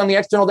want based on the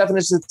external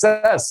definition of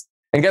success.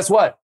 And guess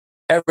what?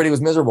 Everybody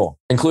was miserable,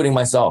 including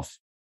myself,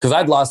 because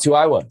I'd lost who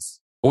I was.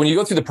 But when you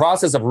go through the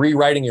process of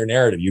rewriting your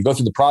narrative, you go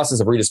through the process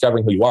of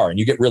rediscovering who you are, and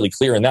you get really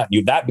clear in that,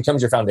 that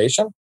becomes your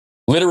foundation.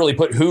 Literally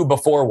put who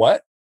before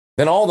what,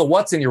 then all the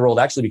what's in your world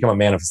actually become a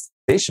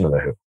manifestation of the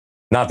who,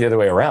 not the other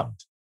way around.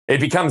 It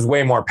becomes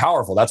way more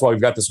powerful. That's why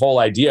we've got this whole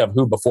idea of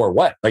who before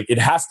what. Like it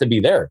has to be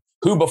there.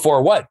 Who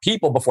before what?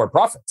 People before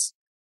profits.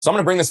 So I'm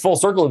going to bring this full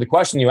circle to the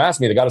question you asked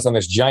me that got us on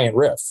this giant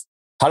riff.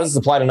 How does this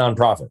apply to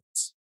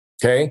nonprofits?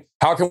 Okay.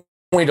 How can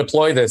we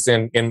deploy this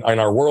in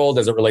our world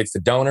as it relates to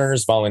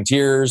donors,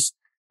 volunteers,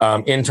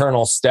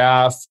 internal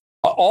staff,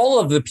 all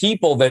of the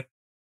people that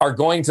are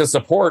going to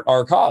support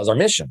our cause, our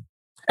mission?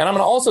 And I'm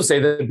going to also say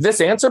that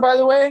this answer, by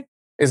the way,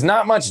 is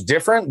not much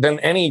different than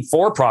any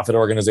for-profit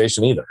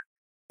organization either.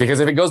 Because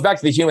if it goes back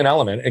to the human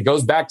element, it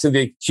goes back to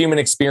the human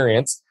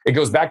experience, it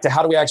goes back to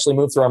how do we actually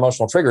move through our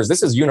emotional triggers.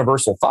 This is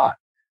universal thought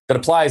that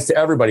applies to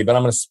everybody, but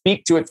I'm going to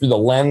speak to it through the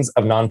lens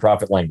of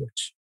nonprofit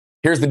language.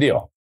 Here's the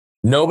deal.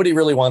 Nobody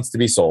really wants to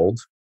be sold.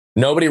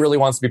 Nobody really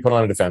wants to be put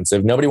on a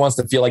defensive. Nobody wants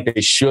to feel like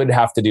they should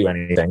have to do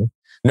anything.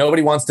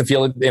 Nobody wants to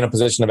feel in a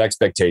position of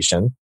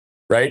expectation,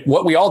 right?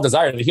 What we all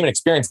desire, the human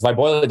experience, if I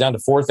boil it down to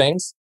 4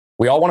 things,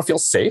 we all want to feel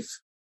safe.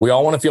 We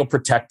all want to feel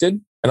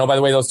protected. And oh, by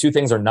the way, those 2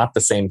 things are not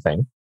the same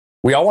thing.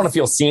 We all want to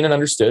feel seen and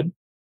understood,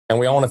 and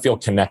we all want to feel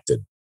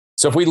connected.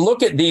 So if we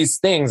look at these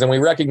things and we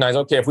recognize,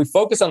 okay, if we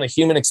focus on the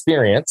human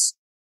experience,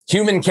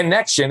 human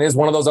connection is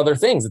one of those other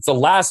things. It's the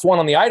last one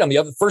on the item. The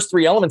other first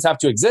 3 elements have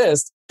to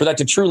exist for that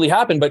to truly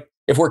happen. But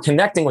if we're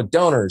connecting with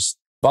donors,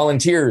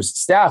 volunteers,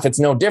 staff, it's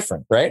no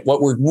different, right?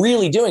 What we're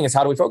really doing is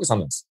how do we focus on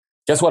this?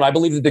 Guess what? I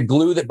believe that the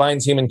glue that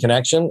binds human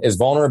connection is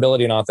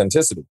vulnerability and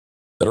authenticity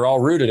that are all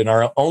rooted in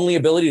our only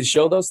ability to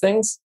show those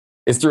things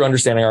is through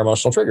understanding our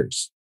emotional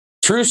triggers.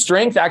 True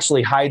strength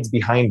actually hides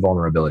behind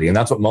vulnerability. And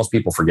that's what most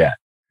people forget,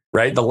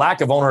 right? The lack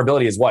of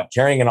vulnerability is what?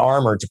 Carrying an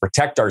armor to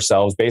protect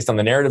ourselves based on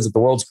the narratives that the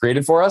world's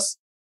created for us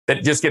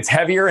that just gets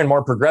heavier and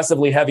more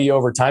progressively heavy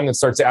over time that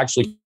starts to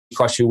actually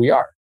crush who we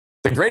are.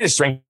 The greatest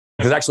strength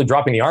is actually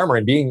dropping the armor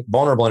and being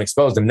vulnerable and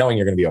exposed and knowing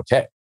you're going to be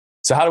okay.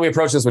 So how do we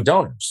approach this with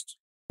donors?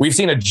 We've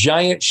seen a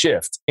giant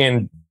shift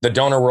in the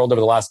donor world over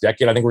the last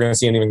decade. I think we're going to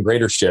see an even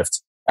greater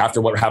shift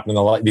after what happened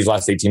in these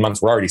last 18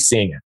 months. We're already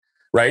seeing it,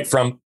 right?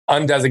 From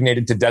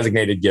undesignated to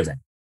designated giving.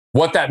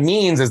 What that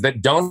means is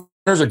that donors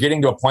are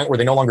getting to a point where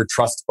they no longer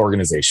trust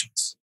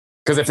organizations.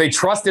 Because if they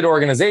trusted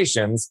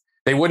organizations,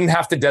 they wouldn't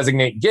have to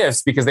designate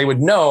gifts because they would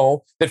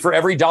know that for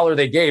every dollar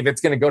they gave,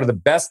 it's going to go to the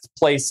best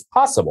place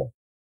possible.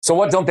 So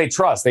what don't they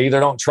trust? They either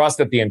don't trust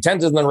that the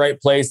intent is in the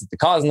right place, that the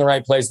cause is in the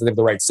right place, that they have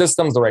the right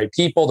systems, the right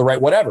people, the right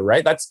whatever,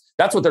 right? That's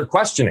what they're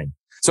questioning.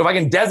 So if I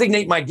can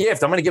designate my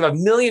gift, I'm going to give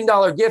 $1 million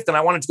gift and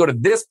I want it to go to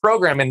this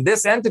program and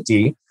this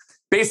entity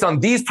based on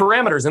these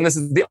parameters, and this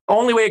is the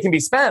only way it can be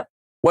spent.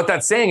 What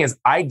that's saying is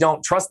I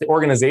don't trust the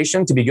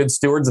organization to be good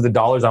stewards of the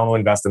dollars I want to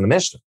invest in the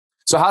mission.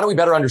 So how do we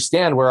better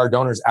understand where our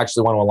donors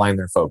actually want to align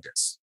their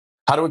focus?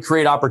 How do we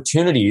create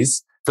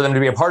opportunities for them to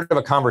be a part of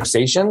a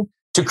conversation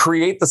to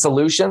create the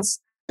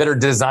solutions that are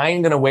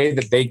designed in a way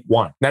that they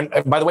want? And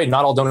by the way,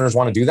 not all donors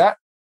want to do that,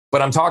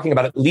 but I'm talking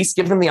about at least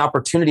give them the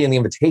opportunity and the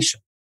invitation.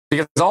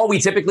 Because all we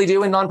typically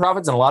do in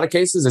nonprofits in a lot of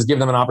cases is give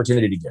them an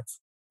opportunity to give.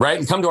 Right?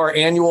 And come to our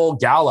annual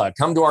gala,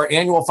 come to our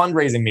annual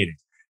fundraising meeting.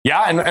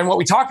 Yeah. And what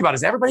we talked about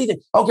is everybody that,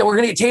 okay, we're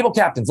going to get table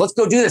captains. Let's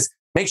go do this.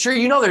 Make sure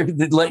you know,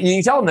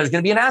 you tell them there's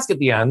going to be an ask at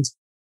the end.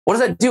 What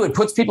does that do? It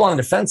puts people on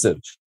the defensive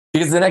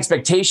because it's an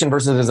expectation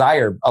versus a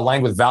desire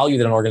aligned with value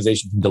that an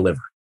organization can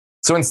deliver.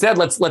 So instead,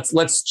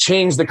 let's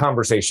change the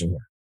conversation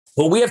here.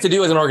 What we have to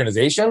do as an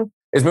organization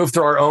is move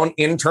through our own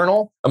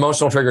internal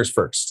emotional triggers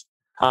first.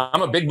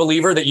 I'm a big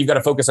believer that you've got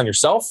to focus on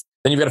yourself.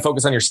 Then you've got to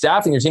focus on your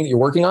staff and your team that you're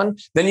working on.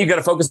 Then you've got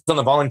to focus on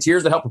the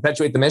volunteers that help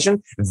perpetuate the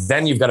mission.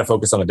 Then you've got to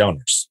focus on the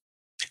donors.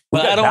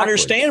 Well, I don't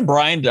understand,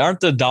 Brian. Aren't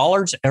the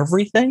dollars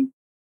everything?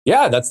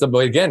 Yeah, that's the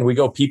way. Again, we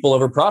go people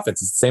over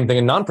profits. It's the same thing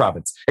in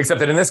nonprofits,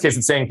 except that in this case,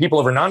 it's saying people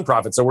over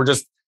nonprofits. So we're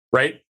just,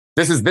 right?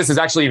 This is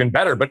actually even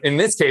better. But in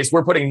this case,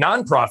 we're putting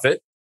nonprofit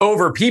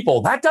over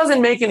people. That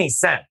doesn't make any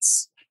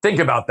sense. Think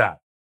about that.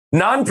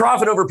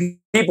 Nonprofit over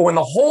people when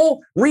the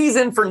whole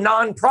reason for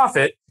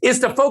nonprofit is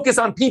to focus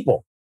on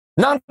people.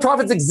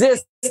 Nonprofits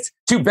exist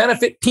to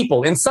benefit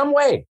people in some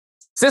way.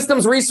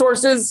 Systems,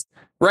 resources,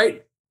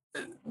 right?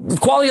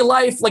 Quality of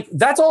life, like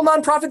that's all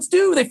nonprofits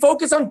do. They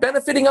focus on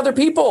benefiting other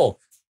people.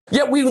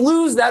 Yet we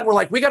lose that. We're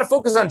like, we got to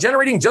focus on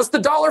generating just the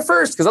dollar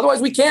first, because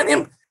otherwise we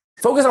can't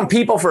focus on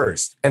people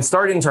first and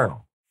start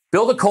internal.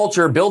 Build a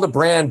culture, build a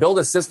brand, build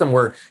a system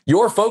where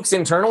your folks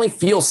internally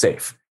feel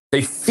safe.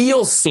 They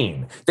feel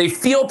seen. They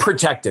feel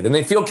protected, and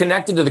they feel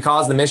connected to the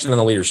cause, the mission, and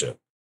the leadership.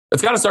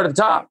 It's got to start at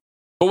the top.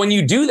 But when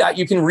you do that,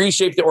 you can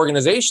reshape the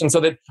organization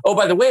so that, oh,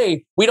 by the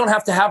way, we don't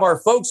have to have our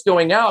folks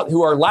going out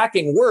who are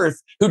lacking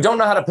worth, who don't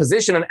know how to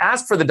position and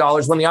ask for the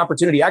dollars when the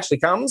opportunity actually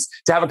comes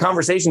to have a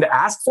conversation to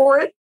ask for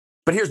it.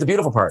 But here's the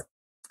beautiful part.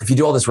 If you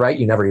do all this right,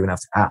 you never even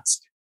have to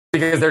ask,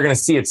 because they're going to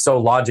see it's so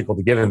logical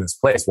to give in this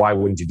place. Why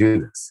wouldn't you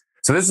do this?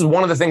 So this is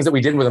one of the things that we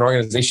did with an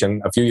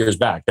organization a few years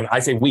back. And I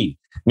say we,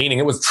 meaning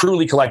it was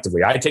truly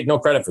collectively. I take no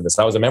credit for this.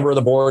 I was a member of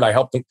the board. I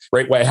helped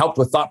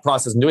with thought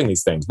process and doing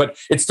these things. But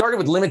it started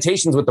with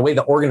limitations with the way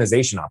the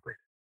organization operated.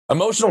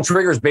 Emotional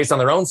triggers based on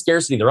their own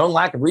scarcity, their own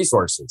lack of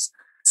resources.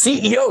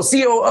 CEO,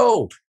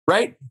 COO,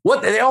 right?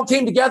 They all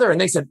came together and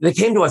they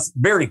came to us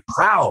very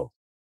proud.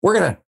 We're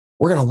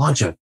gonna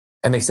launch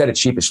and they said it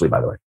sheepishly,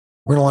 by the way.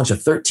 We're gonna launch a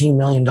 $13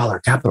 million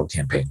capital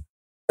campaign.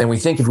 And we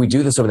think if we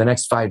do this over the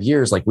next 5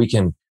 years, like we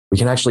can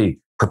actually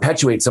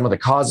perpetuate some of the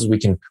causes. We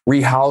can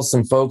rehouse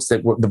some folks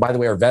that, by the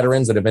way, are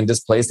veterans that have been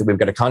displaced, that we've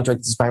got a contract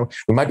this time.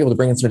 We might be able to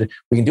bring in some,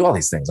 we can do all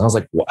these things. And I was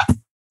like,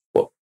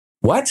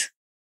 what?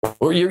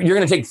 Or you're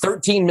going to take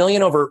 13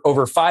 million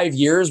over 5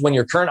 years when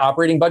your current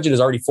operating budget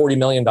is already $40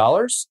 million?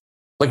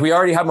 Like, we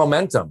already have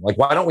momentum. Like,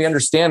 why don't we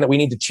understand that we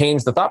need to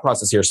change the thought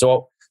process here?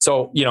 So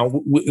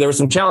there was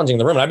some challenging in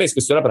the room. And I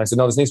basically stood up and I said,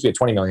 no, this needs to be a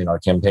 $20 million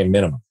campaign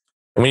minimum.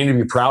 And we need to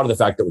be proud of the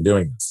fact that we're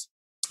doing this,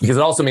 because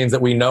it also means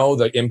that we know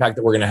the impact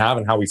that we're going to have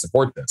and how we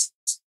support this.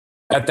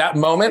 At that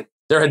moment,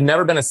 there had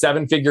never been a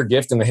 7-figure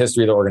gift in the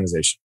history of the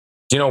organization.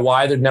 Do you know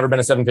why there'd never been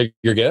a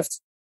 7-figure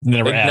gift?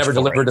 They'd never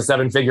delivered a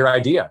 7-figure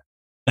idea.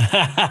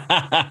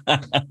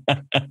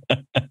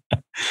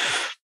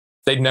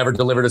 They'd never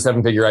delivered a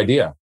 7-figure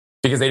idea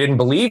because they didn't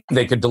believe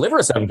they could deliver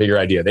a 7-figure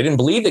idea. They didn't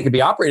believe they could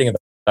be operating at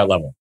that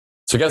level.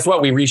 So guess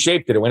what? We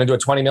reshaped it. It went into a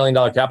 $20 million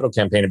capital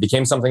campaign. It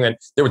became something that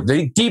there was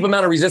a deep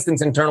amount of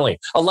resistance internally,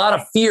 a lot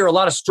of fear, a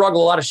lot of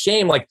struggle, a lot of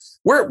shame. Like,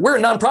 we're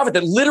a nonprofit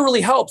that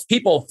literally helps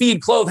people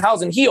feed, clothe,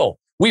 house, and heal.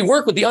 We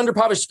work with the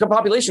underprivileged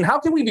population. How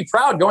can we be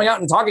proud going out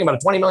and talking about a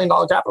 $20 million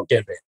capital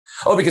campaign?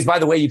 Oh, because by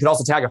the way, you could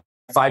also tag a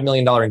 $5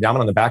 million endowment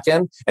on the back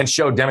end and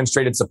show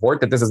demonstrated support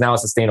that this is now a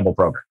sustainable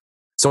program.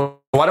 So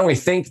why don't we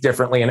think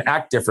differently and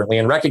act differently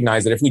and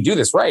recognize that if we do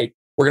this right,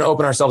 we're going to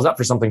open ourselves up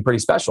for something pretty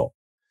special.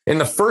 In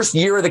the first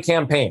year of the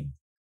campaign,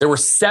 there were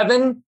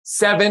 7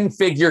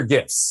 7-figure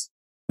gifts.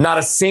 Not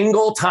a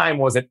single time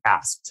was it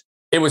asked.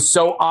 It was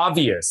so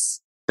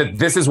obvious that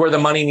this is where the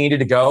money needed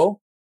to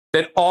go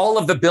that all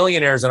of the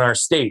billionaires in our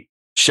state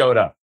showed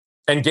up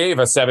and gave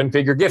a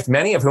 7-figure gift,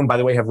 many of whom, by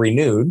the way, have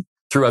renewed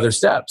through other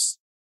steps.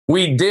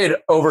 We did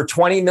over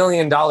 $20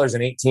 million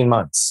in 18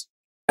 months,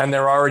 and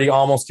they're already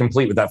almost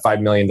complete with that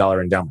 $5 million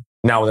endowment,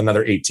 now with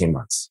another 18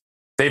 months.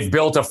 They've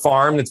built a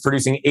farm that's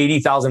producing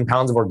 80,000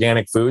 pounds of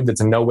organic food that's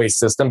a no-waste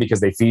system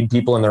because they feed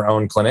people in their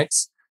own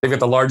clinics. They've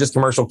got the largest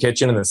commercial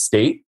kitchen in the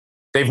state.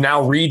 They've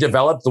now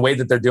redeveloped the way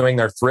that they're doing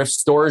their thrift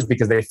stores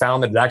because they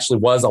found that it actually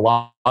was a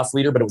loss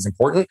leader, but it was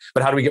important.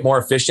 But how do we get more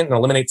efficient and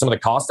eliminate some of the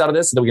cost out of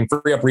this so that we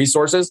can free up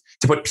resources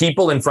to put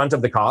people in front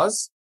of the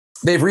cause?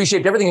 They've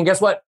reshaped everything. And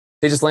guess what?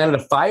 They just landed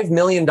a $5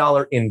 million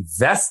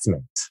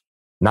investment,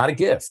 not a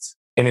gift,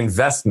 an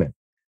investment.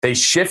 They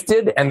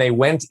shifted and they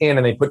went in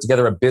and they put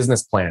together a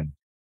business plan.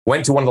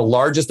 Went to one of the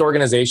largest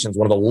organizations,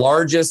 one of the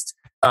largest,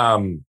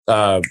 it'll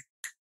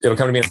come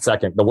to me in a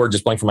second. The word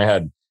just blanked from my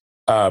head.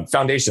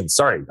 Foundations.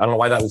 Sorry. I don't know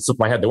why that slipped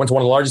my head. They went to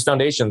one of the largest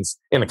foundations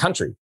in the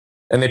country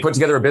and they put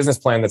together a business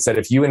plan that said,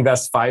 if you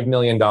invest $5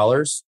 million,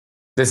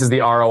 this is the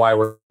ROI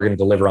we're going to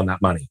deliver on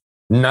that money.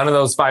 None of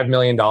those $5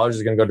 million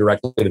is going to go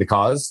directly to the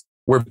cause.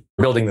 We're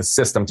building the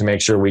system to make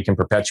sure we can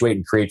perpetuate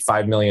and create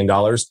 $5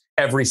 million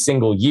every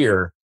single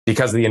year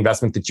because of the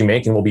investment that you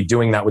make. And we'll be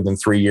doing that within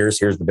 3 years.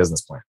 Here's the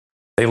business plan.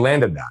 They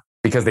landed that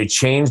because they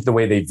changed the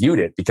way they viewed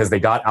it, because they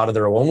got out of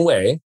their own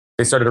way.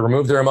 They started to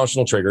remove their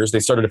emotional triggers.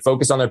 They started to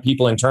focus on their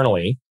people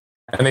internally,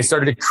 and they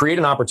started to create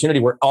an opportunity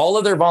where all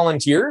of their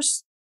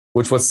volunteers,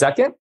 which was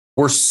second,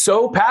 were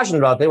so passionate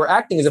about it, they were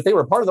acting as if they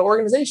were a part of the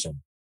organization.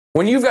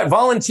 When you've got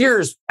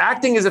volunteers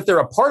acting as if they're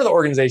a part of the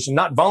organization,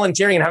 not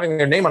volunteering and having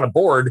their name on a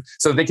board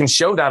so that they can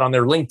show that on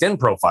their LinkedIn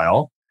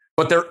profile,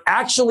 but they're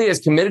actually as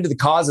committed to the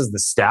cause as the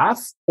staff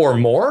or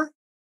more,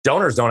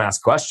 donors don't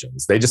ask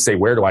questions. They just say,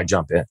 where do I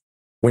jump in?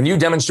 When you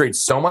demonstrate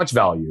so much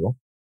value,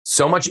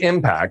 so much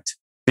impact,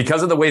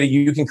 because of the way that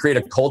you can create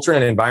a culture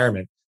and an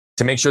environment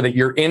to make sure that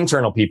your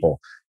internal people,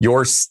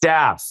 your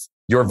staff,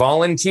 your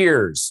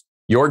volunteers,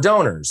 your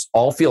donors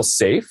all feel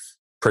safe,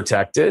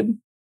 protected,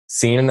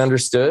 seen and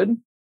understood,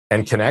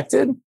 and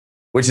connected,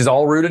 which is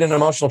all rooted in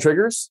emotional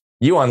triggers,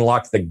 you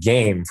unlock the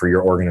game for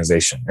your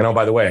organization. And oh,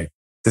 by the way,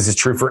 this is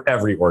true for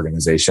every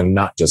organization,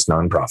 not just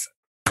nonprofit.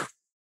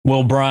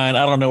 Well, Brian,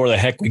 I don't know where the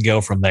heck we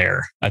go from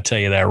there. I tell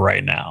you that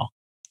right now.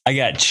 I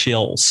got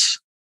chills.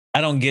 I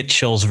don't get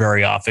chills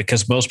very often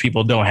because most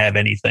people don't have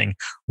anything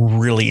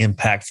really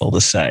impactful to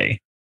say.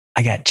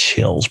 I got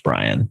chills,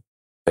 Brian.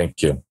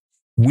 Thank you.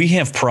 We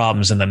have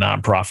problems in the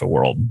nonprofit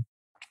world.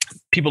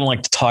 People don't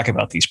like to talk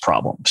about these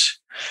problems.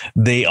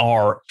 They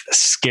are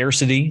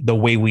scarcity, the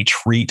way we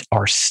treat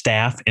our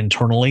staff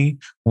internally,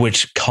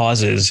 which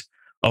causes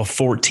a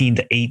 14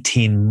 to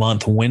 18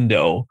 month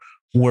window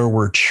where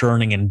we're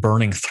churning and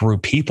burning through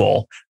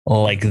people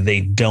like they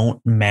don't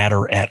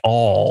matter at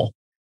all.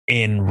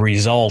 In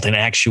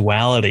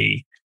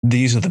actuality,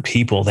 these are the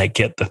people that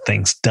get the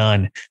things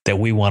done that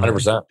we want to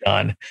get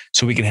done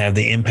so we can have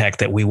the impact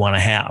that we want to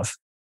have.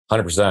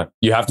 100%.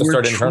 You have to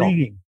start internal.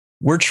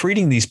 We're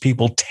treating these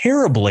people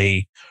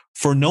terribly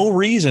for no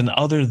reason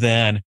other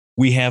than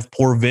we have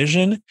poor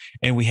vision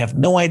and we have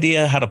no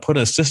idea how to put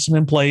a system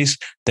in place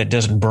that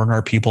doesn't burn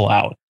our people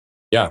out.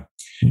 Yeah.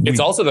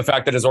 It's also the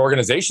fact that as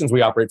organizations,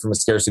 we operate from a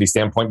scarcity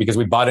standpoint because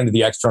we bought into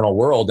the external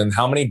world. And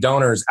how many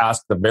donors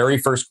ask the very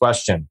first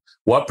question,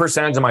 what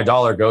percentage of my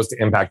dollar goes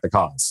to impact the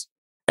cause?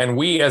 And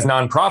we as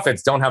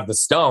nonprofits don't have the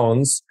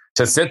stones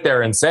to sit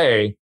there and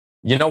say,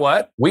 you know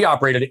what? We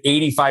operate at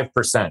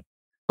 85%.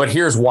 But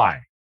here's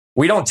why.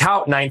 We don't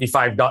tout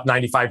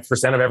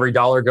 95% of every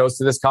dollar goes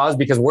to this cause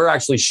because we're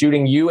actually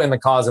shooting you and the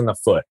cause in the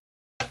foot.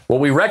 What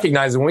we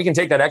recognize is when we can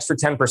take that extra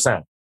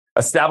 10%,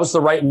 establish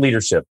the right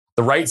leadership,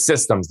 the right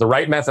systems, the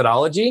right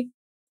methodology,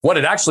 what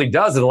it actually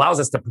does, it allows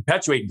us to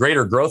perpetuate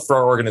greater growth for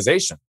our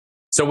organization.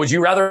 So would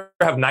you rather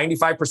have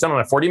 95% on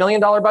a $40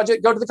 million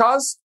budget go to the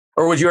cause?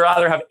 Or would you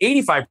rather have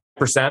 85%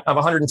 of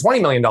a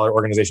 $120 million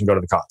organization go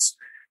to the cause?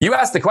 You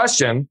ask the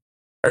question,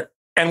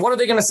 and what are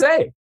they going to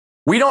say?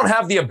 We don't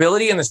have the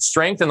ability and the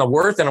strength and the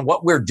worth and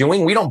what we're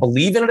doing. We don't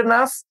believe in it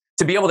enough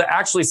to be able to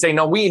actually say,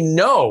 no, we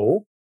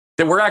know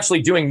that we're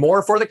actually doing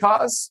more for the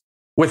cause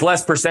with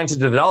less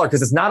percentage of the dollar,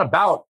 because it's not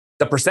about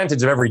the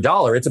percentage of every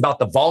dollar. It's about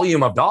the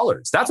volume of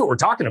dollars. That's what we're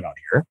talking about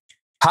here.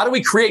 How do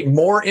we create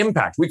more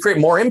impact? We create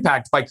more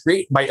impact by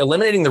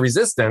eliminating the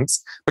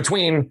resistance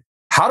between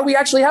how do we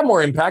actually have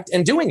more impact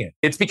and doing it.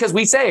 It's because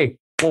we say,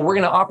 well, we're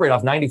going to operate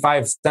off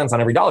 95 cents on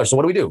every dollar. So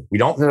what do? We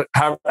don't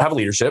have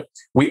leadership.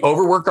 We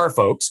overwork our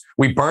folks.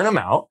 We burn them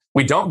out.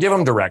 We don't give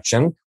them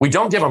direction. We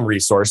don't give them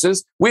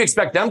resources. We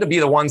expect them to be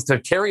the ones to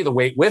carry the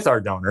weight with our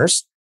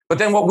donors. But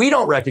then what we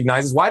don't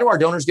recognize is, why do our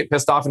donors get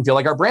pissed off and feel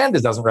like our brand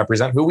doesn't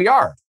represent who we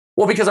are?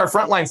 Well, because our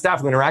frontline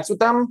staff who interacts with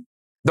them,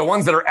 the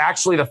ones that are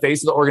actually the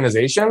face of the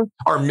organization,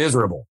 are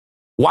miserable.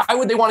 Why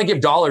would they want to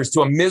give dollars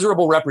to a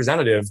miserable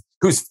representative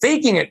who's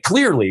faking it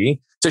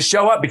clearly to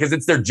show up because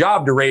it's their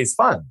job to raise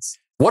funds?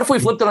 What if we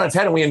flipped it on its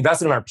head and we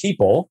invested in our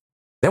people?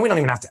 Then we don't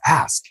even have to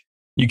ask.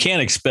 You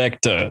can't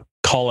expect to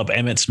call up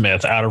Emmitt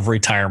Smith out of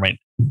retirement,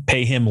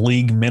 pay him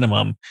league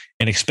minimum,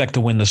 and expect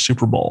to win the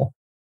Super Bowl.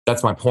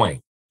 That's my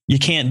point. You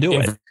can't do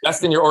it.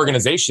 Invest in your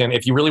organization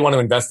if you really want to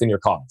invest in your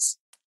cause.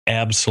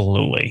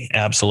 Absolutely.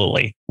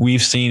 Absolutely.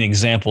 We've seen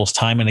examples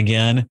time and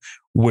again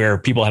where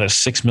people had a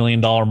 $6 million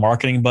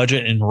marketing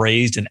budget and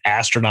raised an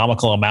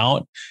astronomical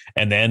amount.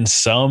 And then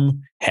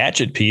some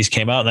hatchet piece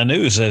came out in the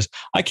news says,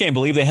 I can't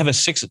believe they have a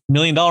 $6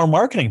 million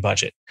marketing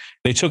budget.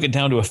 They took it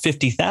down to a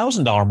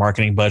 $50,000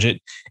 marketing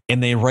budget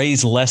and they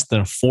raised less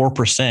than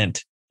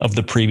 4% of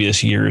the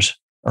previous year's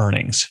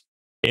earnings.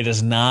 It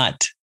is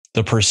not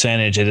the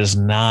percentage. It is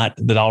not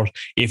the dollars.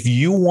 If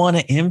you want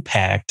to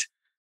impact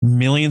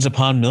millions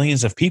upon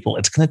millions of people,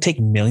 it's going to take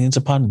millions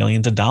upon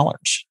millions of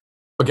dollars.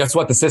 But guess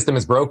what? The system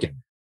is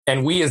broken.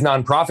 And we as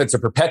nonprofits are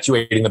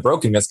perpetuating the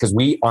brokenness because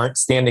we aren't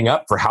standing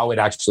up for how it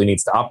actually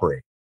needs to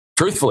operate.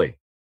 Truthfully,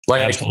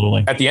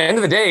 Absolutely. At the end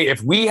of the day,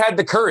 if we had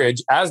the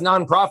courage as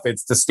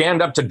nonprofits to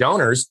stand up to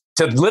donors,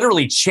 to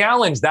literally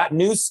challenge that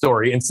news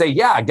story and say,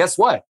 yeah, guess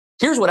what?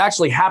 Here's what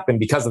actually happened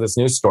because of this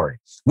news story.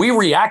 We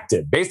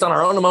reacted based on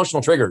our own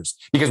emotional triggers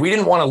because we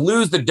didn't want to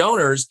lose the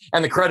donors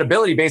and the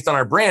credibility based on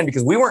our brand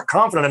because we weren't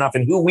confident enough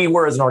in who we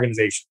were as an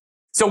organization.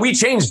 So we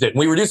changed it and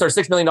we reduced our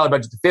 $6 million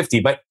budget to 50.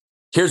 But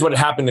here's what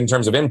happened in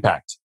terms of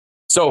impact.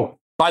 So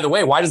by the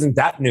way, why doesn't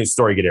that news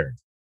story get aired?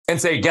 And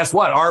say, guess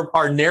what?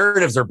 Our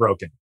narratives are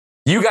broken.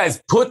 You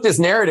guys put this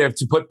narrative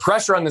to put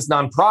pressure on this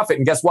nonprofit.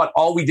 And guess what?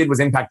 All we did was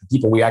impact the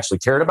people we actually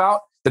cared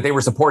about, that they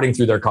were supporting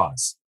through their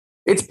cause.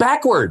 It's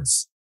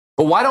backwards.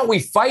 But why don't we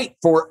fight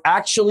for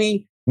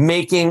actually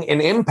making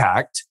an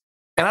impact?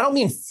 And I don't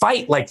mean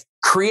fight like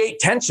create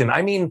tension.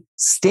 I mean,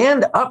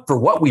 stand up for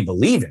what we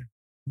believe in.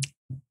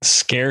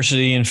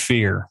 Scarcity and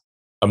fear.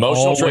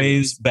 Emotional always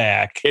triggers.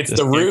 Back. It's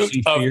the root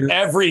of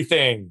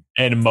everything.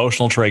 And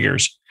emotional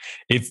triggers.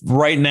 If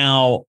right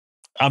now,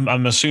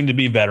 I'm a soon to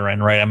be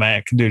veteran, right? I'm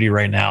active duty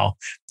right now.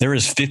 There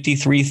is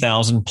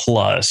 53,000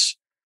 plus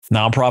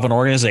nonprofit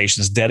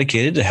organizations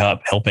dedicated to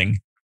helping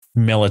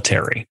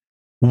military.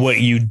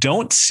 What you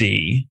don't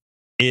see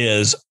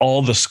is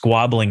all the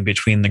squabbling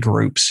between the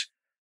groups.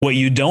 What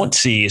you don't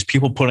see is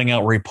people putting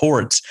out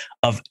reports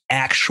of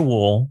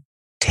actual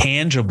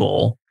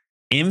tangible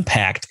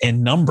impact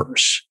and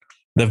numbers.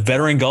 The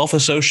Veteran Golf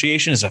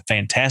Association is a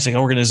fantastic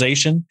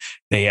organization.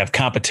 They have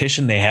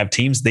competition. They have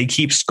teams. They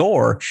keep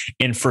score.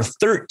 And for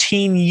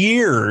 13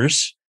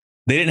 years,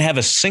 they didn't have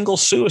a single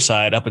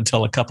suicide up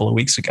until a couple of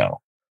weeks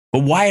ago.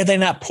 But why are they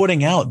not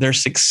putting out their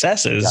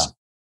successes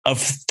of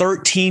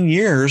 13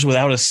 years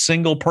without a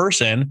single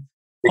person?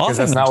 Because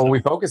that's not what we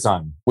focus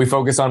on. We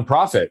focus on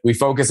profit. We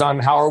focus on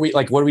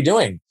what are we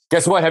doing?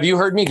 Guess what? Have you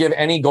heard me give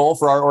any goal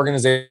for our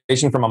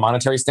organization from a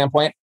monetary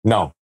standpoint?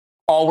 No.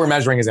 All we're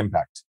measuring is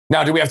impact.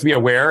 Now, do we have to be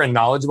aware and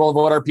knowledgeable of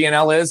what our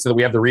P&L is so that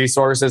we have the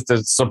resources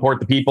to support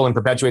the people and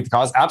perpetuate the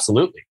cause?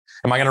 Absolutely.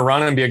 Am I going to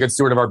run and be a good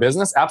steward of our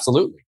business?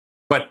 Absolutely.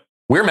 But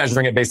we're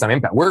measuring it based on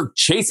impact. We're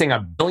chasing a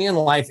billion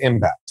life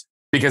impact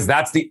because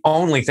that's the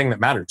only thing that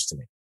matters to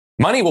me.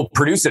 Money will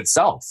produce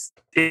itself.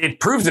 It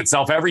proves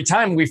itself every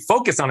time we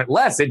focus on it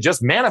less. It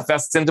just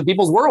manifests into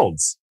people's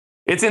worlds.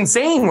 It's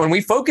insane. When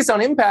we focus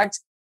on impact,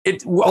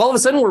 all of a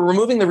sudden we're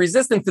removing the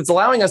resistance that's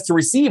allowing us to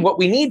receive what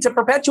we need to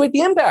perpetuate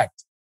the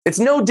impact. It's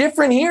no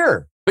different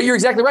here. But you're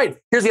exactly right.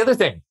 Here's the other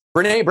thing.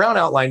 Brene Brown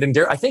outlined in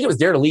I think it was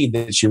Dare to Lead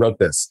that she wrote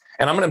this.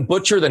 And I'm going to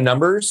butcher the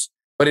numbers,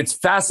 but it's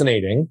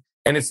fascinating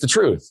and it's the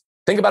truth.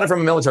 Think about it from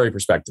a military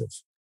perspective.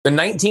 The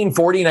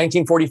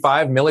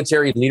 1945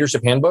 Military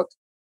Leadership Handbook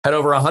had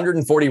over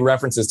 140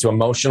 references to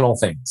emotional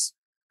things.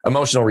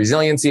 Emotional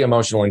resiliency,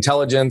 emotional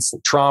intelligence,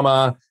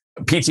 trauma,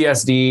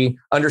 PTSD,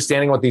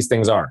 understanding what these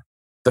things are.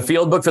 The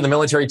field book for the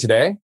military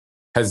today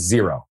has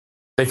 0.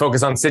 They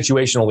focus on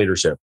situational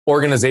leadership,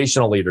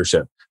 organizational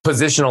leadership,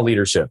 positional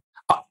leadership,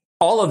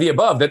 all of the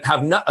above that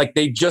have not,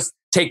 they just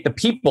take the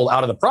people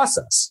out of the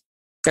process.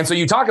 And so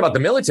you talk about the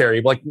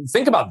military,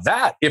 think about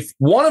that. If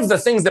one of the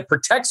things that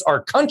protects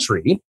our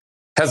country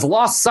has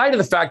lost sight of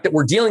the fact that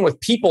we're dealing with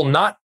people,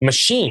 not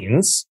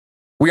machines,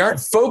 we aren't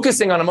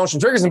focusing on emotional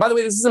triggers. And by the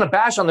way, this isn't a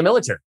bash on the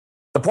military.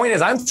 The point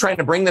is, I'm trying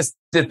to bring that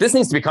this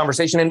needs to be a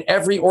conversation in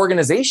every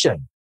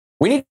organization.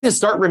 We need to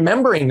start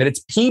remembering that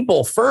it's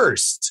people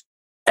first.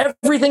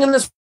 Everything in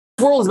this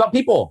world is about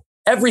people.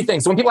 Everything.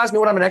 So when people ask me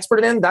what I'm an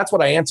expert in, that's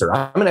what I answer.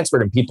 I'm an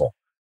expert in people.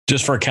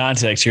 Just for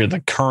context here, the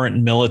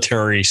current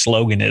military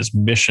slogan is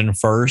mission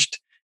first,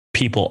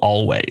 people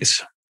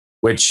always.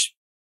 Which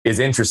is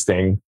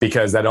interesting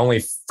because that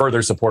only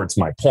further supports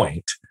my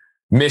point.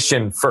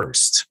 Mission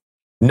first,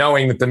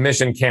 knowing that the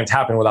mission can't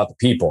happen without the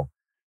people.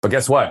 But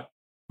guess what?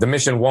 The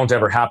mission won't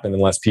ever happen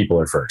unless people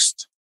are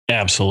first.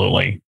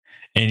 Absolutely.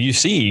 And you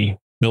see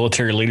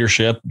military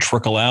leadership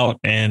trickle out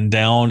and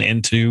down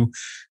into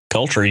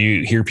culture.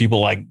 You hear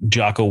people like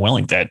Jocko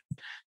Willink that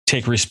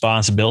take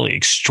responsibility,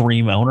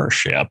 extreme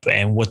ownership,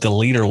 and what the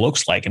leader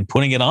looks like and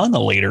putting it on the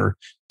leader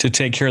to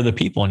take care of the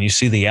people. And you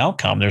see the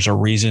outcome. There's a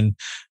reason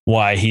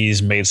why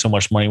he's made so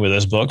much money with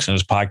his books and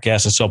his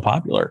podcast is so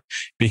popular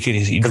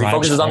because he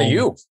focuses on the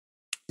you.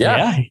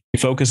 Yeah, he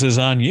focuses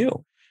on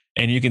you.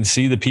 And you can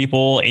see the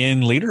people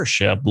in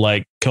leadership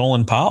like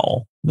Colin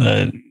Powell,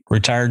 the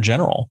retired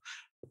general.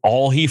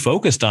 All he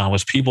focused on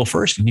was people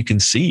first. And you can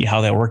see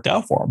how that worked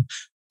out for him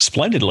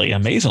splendidly,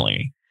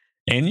 amazingly.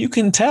 And you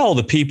can tell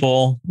the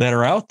people that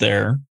are out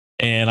there,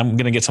 and I'm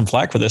going to get some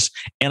flack for this,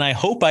 and I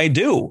hope I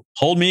do,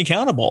 hold me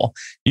accountable.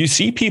 You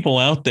see people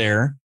out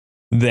there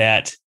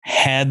that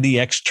had the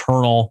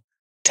external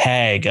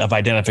tag of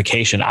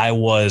identification. I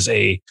was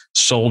a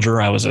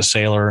soldier. I was a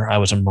sailor. I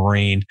was a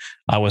Marine.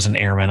 I was an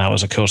airman. I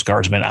was a Coast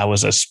Guardsman. I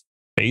was a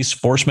Space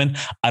Forceman.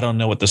 I don't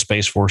know what the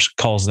Space Force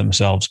calls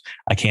themselves.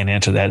 I can't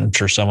answer that. I'm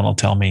sure someone will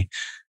tell me.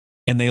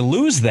 And they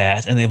lose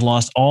that and they've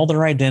lost all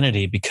their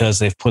identity because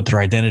they've put their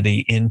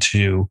identity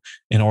into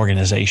an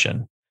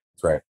organization.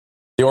 That's right.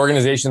 The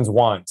organizations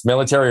want,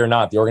 military or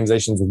not, the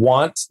organizations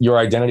want your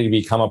identity to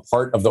become a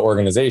part of the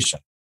organization.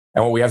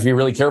 And what we have to be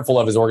really careful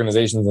of as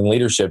organizations and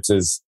leaderships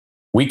is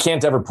we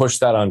can't ever push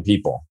that on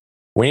people.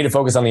 We need to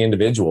focus on the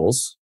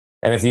individuals.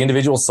 And if the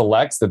individual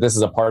selects that this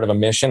is a part of a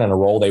mission and a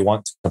role they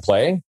want to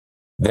play,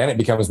 then it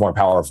becomes more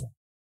powerful.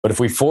 But if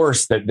we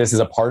force that this is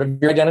a part of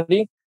your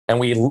identity and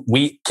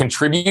we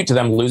contribute to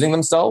them losing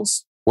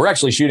themselves, we're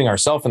actually shooting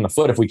ourselves in the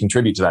foot if we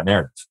contribute to that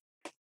narrative.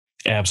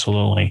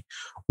 Absolutely.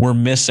 We're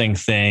missing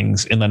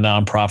things in the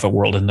nonprofit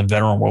world, in the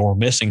veteran world. We're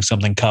missing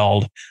something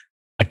called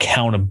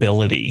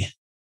accountability.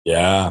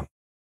 Yeah.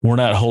 We're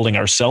not holding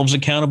ourselves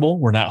accountable.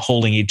 We're not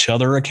holding each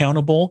other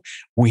accountable.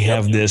 We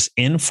have this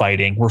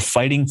infighting. We're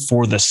fighting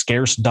for the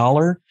scarce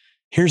dollar.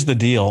 Here's the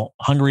deal.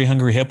 Hungry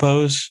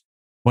Hippos.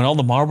 When all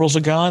the marbles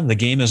are gone, the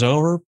game is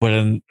over. But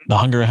in the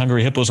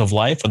hungry hippos of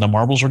life, when the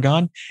marbles are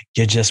gone,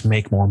 you just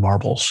make more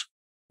marbles.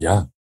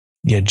 Yeah.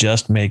 You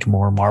just make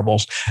more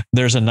marbles.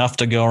 There's enough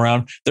to go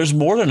around. There's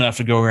more than enough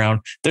to go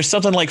around. There's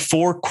something like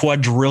 $4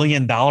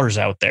 quadrillion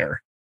out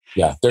there.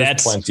 Yeah, there's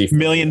that's plenty.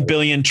 Million,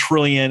 billion,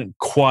 trillion,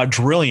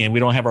 quadrillion. We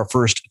don't have our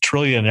first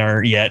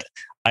trillionaire yet.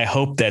 I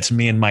hope that's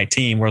me and my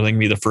team. We're going to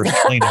be the first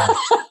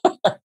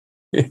trillionaire.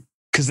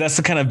 Because that's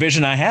the kind of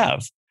vision I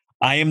have.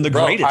 I am the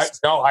greatest.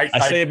 I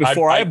say it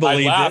before I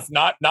believe it.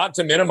 Not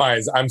to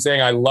minimize. I'm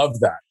saying I love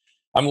that.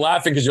 I'm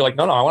laughing because you're like,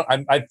 no,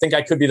 I think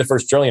I could be the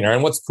first trillionaire.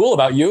 And what's cool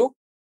about you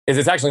is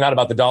it's actually not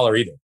about the dollar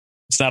either.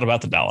 It's not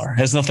about the dollar. It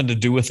has nothing to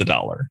do with the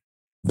dollar.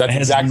 That's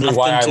exactly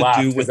why I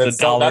laughed.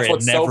 That's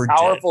what's so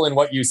powerful in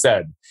what you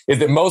said, is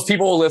that most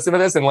people will listen to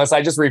this unless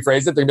I just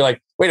rephrase it. They'll be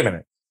like, wait a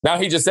minute. Now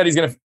he just said he's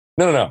going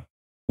to,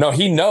 no.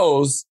 He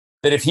knows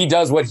that if he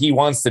does what he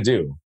wants to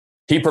do,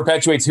 he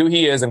perpetuates who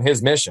he is and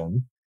his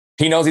mission.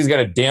 He knows he's got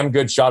a damn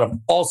good shot of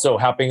also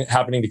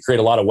happening to create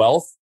a lot of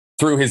wealth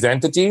through his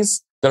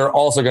entities that are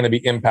also going to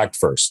be impact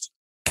first.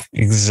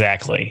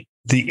 Exactly.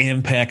 The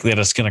impact that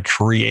it's going to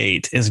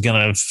create is going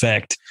to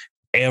affect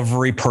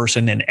every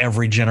person in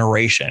every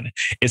generation.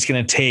 It's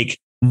going to take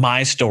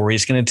my story.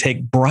 It's going to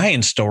take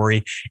Brian's story,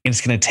 and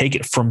it's going to take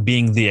it from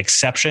being the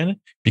exception,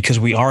 because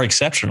we are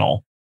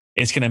exceptional.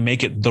 It's going to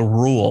make it the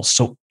rule.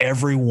 So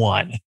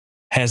everyone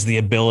has the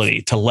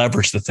ability to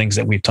leverage the things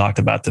that we've talked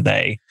about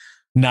today,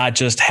 not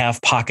just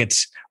have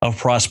pockets of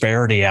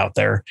prosperity out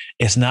there.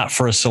 It's not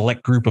for a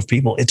select group of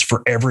people. It's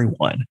for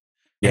everyone.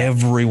 Yeah.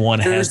 Everyone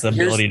has the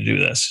ability to do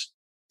this.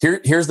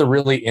 Here's the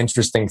really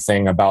interesting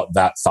thing about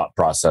that thought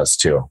process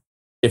too.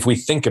 If we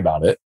think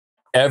about it,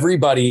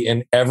 everybody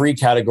in every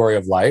category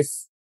of life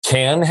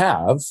can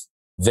have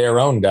their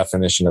own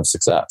definition of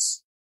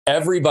success.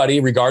 Everybody,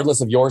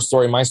 regardless of your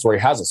story, my story,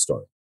 has a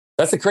story.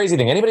 That's the crazy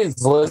thing. Anybody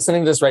that's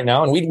listening to this right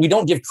now, and we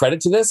don't give credit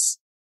to this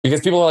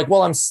because people are like,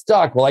 well, I'm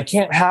stuck. Well, I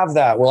can't have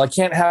that. Well, I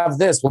can't have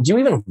this. Well, do you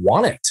even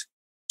want it?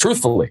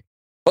 Truthfully.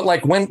 But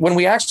like when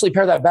we actually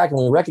pare that back and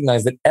we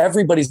recognize that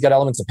everybody's got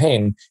elements of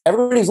pain,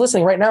 everybody's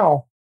listening right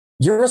now,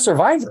 you're a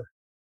survivor.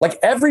 Like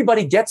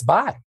everybody gets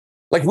by.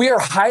 Like we are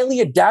highly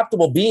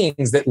adaptable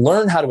beings that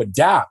learn how to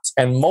adapt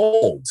and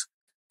mold.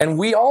 And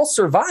we all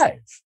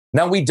survive.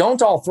 Now, we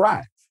don't all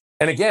thrive.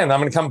 And again, I'm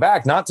going to come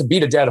back, not to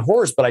beat a dead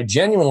horse, but I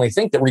genuinely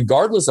think that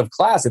regardless of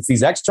class, it's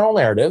these external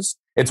narratives.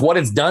 It's what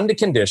it's done to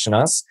condition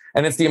us.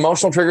 And it's the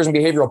emotional triggers and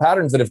behavioral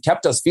patterns that have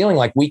kept us feeling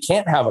like we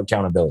can't have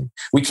accountability.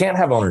 We can't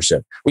have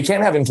ownership. We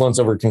can't have influence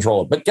over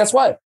control. But guess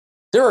what?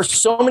 There are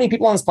so many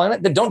people on this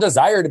planet that don't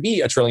desire to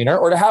be a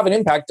trillionaire or to have an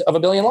impact of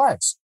 1 billion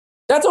lives.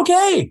 That's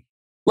okay.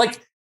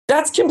 Like,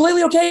 that's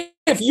completely okay.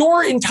 If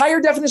your entire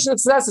definition of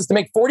success is to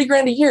make 40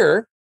 grand a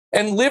year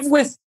and live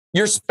with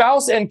your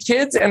spouse and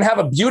kids and have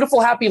a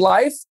beautiful, happy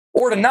life,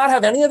 or to not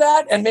have any of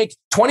that and make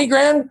 20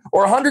 grand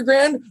or 100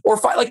 grand or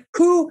five, like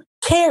who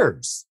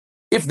cares?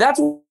 If that's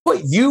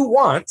what you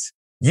want,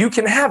 you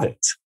can have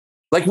it.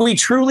 Like we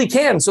truly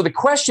can. So the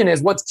question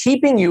is, what's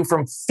keeping you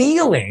from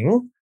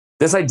feeling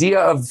this idea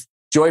of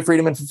joy,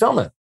 freedom, and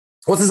fulfillment?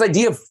 What's this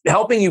idea of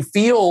helping you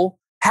feel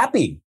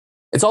happy?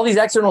 It's all these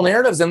external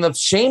narratives and the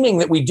shaming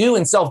that we do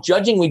and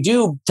self-judging we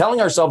do,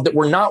 telling ourselves that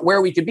we're not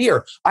where we could be,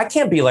 or I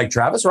can't be like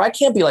Travis, or I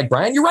can't be like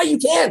Brian. You're right, you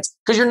can't,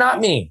 because you're not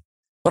me.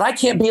 But I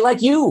can't be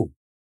like you.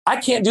 I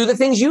can't do the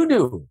things you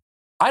do.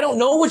 I don't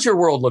know what your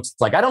world looks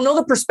like. I don't know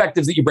the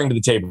perspectives that you bring to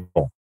the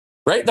table,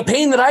 right? The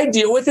pain that I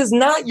deal with is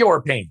not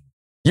your pain.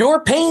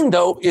 Your pain,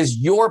 though, is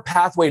your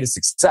pathway to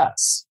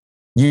success.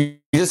 You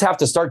just have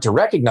to start to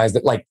recognize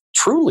that, like,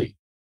 truly,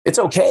 it's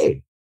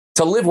okay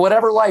to live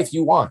whatever life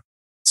you want.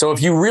 So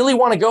if you really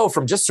want to go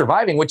from just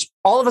surviving, which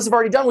all of us have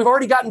already done, we've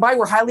already gotten by,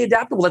 we're highly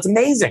adaptable. That's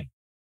amazing.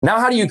 Now,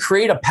 how do you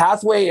create a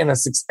pathway and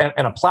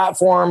a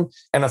platform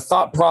and a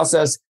thought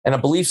process and a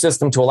belief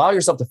system to allow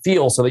yourself to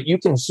feel so that you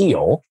can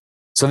heal,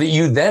 so that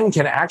you then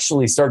can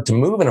actually start to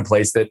move in a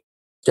place that,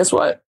 guess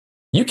what?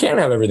 You can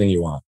have everything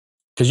you want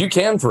because you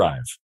can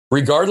thrive,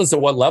 regardless of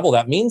what level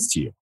that means to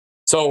you.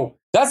 So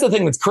that's the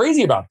thing that's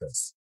crazy about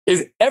this,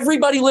 is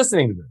everybody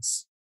listening to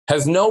this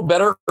has no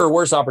better or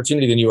worse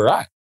opportunity than you or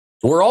I.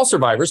 We're all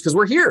survivors because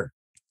we're here.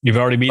 You've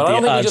already beat the odds. I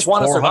don't think you just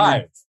want to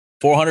survive.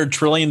 400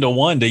 trillion to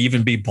 1 to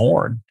even be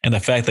born. And the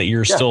fact that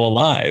you're still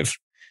alive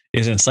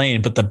is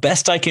insane. But the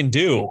best I can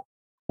do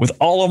with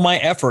all of my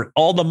effort,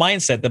 all the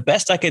mindset, the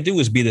best I could do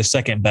is be the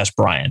second best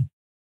Brian.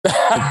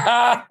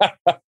 I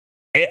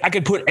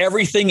could put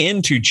everything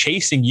into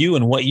chasing you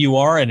and what you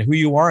are and who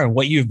you are and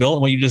what you've built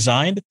and what you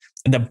designed.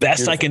 And the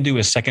best I can do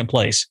is second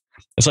place.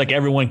 It's like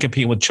everyone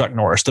competing with Chuck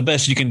Norris. The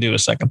best you can do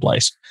is second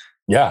place.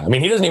 Yeah. I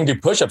mean, he doesn't even do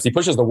push-ups. He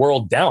pushes the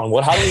world down.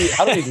 How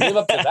do we live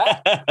up to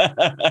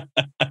that?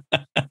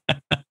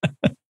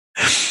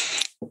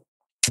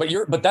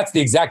 But that's the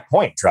exact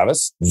point,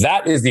 Travis.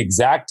 That is the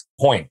exact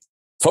point.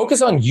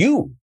 Focus on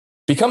you.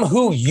 Become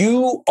who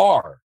you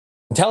are.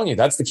 I'm telling you,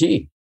 that's the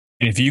key.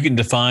 And if you can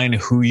define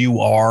who you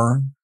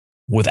are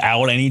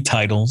without any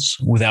titles,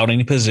 without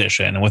any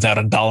position, without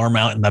a dollar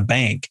amount in the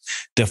bank,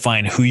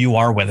 define who you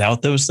are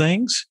without those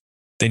things,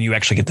 then you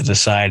actually get to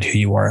decide who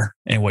you are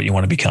and what you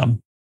want to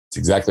become. That's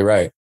exactly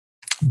right.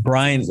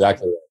 Brian,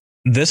 exactly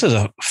right. This is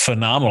a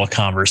phenomenal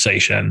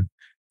conversation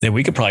that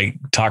we could probably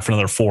talk for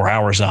another 4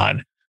 hours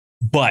on,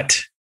 but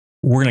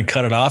we're going to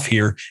cut it off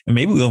here and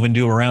maybe we'll even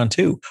do a round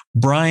 2.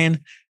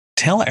 Brian,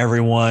 tell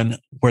everyone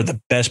where the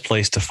best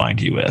place to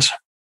find you is.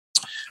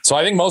 So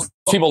I think most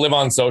people live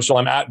on social.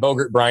 I'm at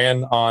Bogert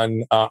Brian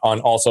on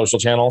all social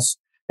channels.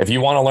 If you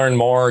want to learn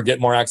more,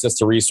 get more access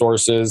to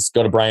resources,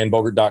 go to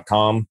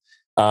brianbogert.com.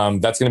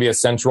 That's going to be a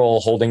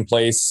central holding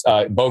place.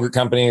 Bogert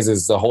Companies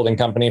is the holding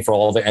company for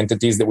all the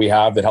entities that we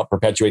have that help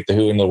perpetuate the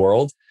who in the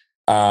world.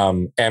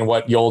 And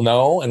what you'll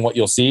know and what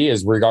you'll see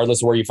is,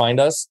 regardless of where you find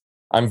us,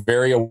 I'm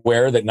very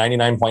aware that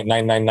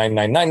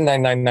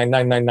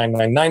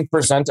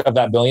 99.9999999999999% of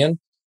that billion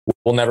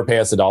will never pay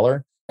us a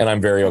dollar. And I'm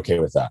very okay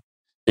with that.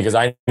 Because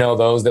I know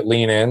those that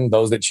lean in,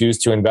 those that choose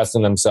to invest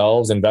in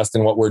themselves, invest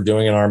in what we're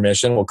doing in our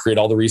mission, will create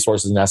all the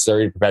resources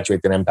necessary to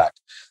perpetuate that impact.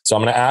 So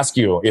I'm going to ask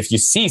you, if you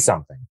see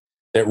something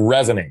that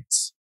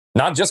resonates,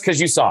 not just because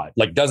you saw it,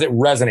 like, does it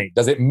resonate?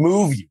 Does it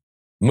move you?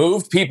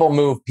 Moved people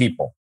move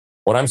people.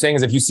 What I'm saying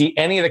is, if you see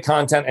any of the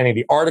content, any of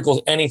the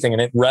articles, anything,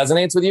 and it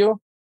resonates with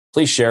you,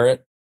 please share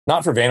it.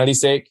 Not for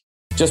vanity's sake,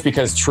 just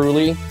because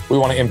truly we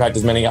want to impact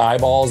as many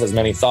eyeballs, as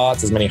many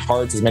thoughts, as many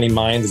hearts, as many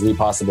minds as we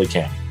possibly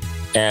can.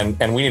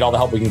 And we need all the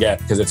help we can get,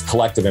 because it's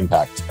collective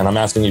impact. And I'm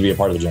asking you to be a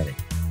part of the journey.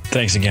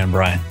 Thanks again,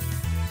 Brian.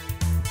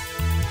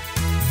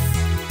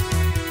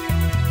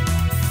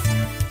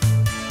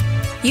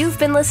 You've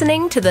been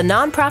listening to The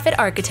Nonprofit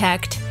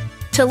Architect.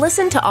 To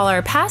listen to all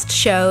our past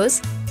shows,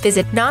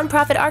 visit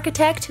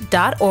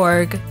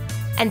nonprofitarchitect.org.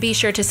 And be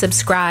sure to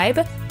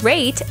subscribe,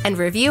 rate, and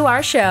review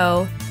our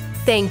show.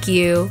 Thank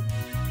you.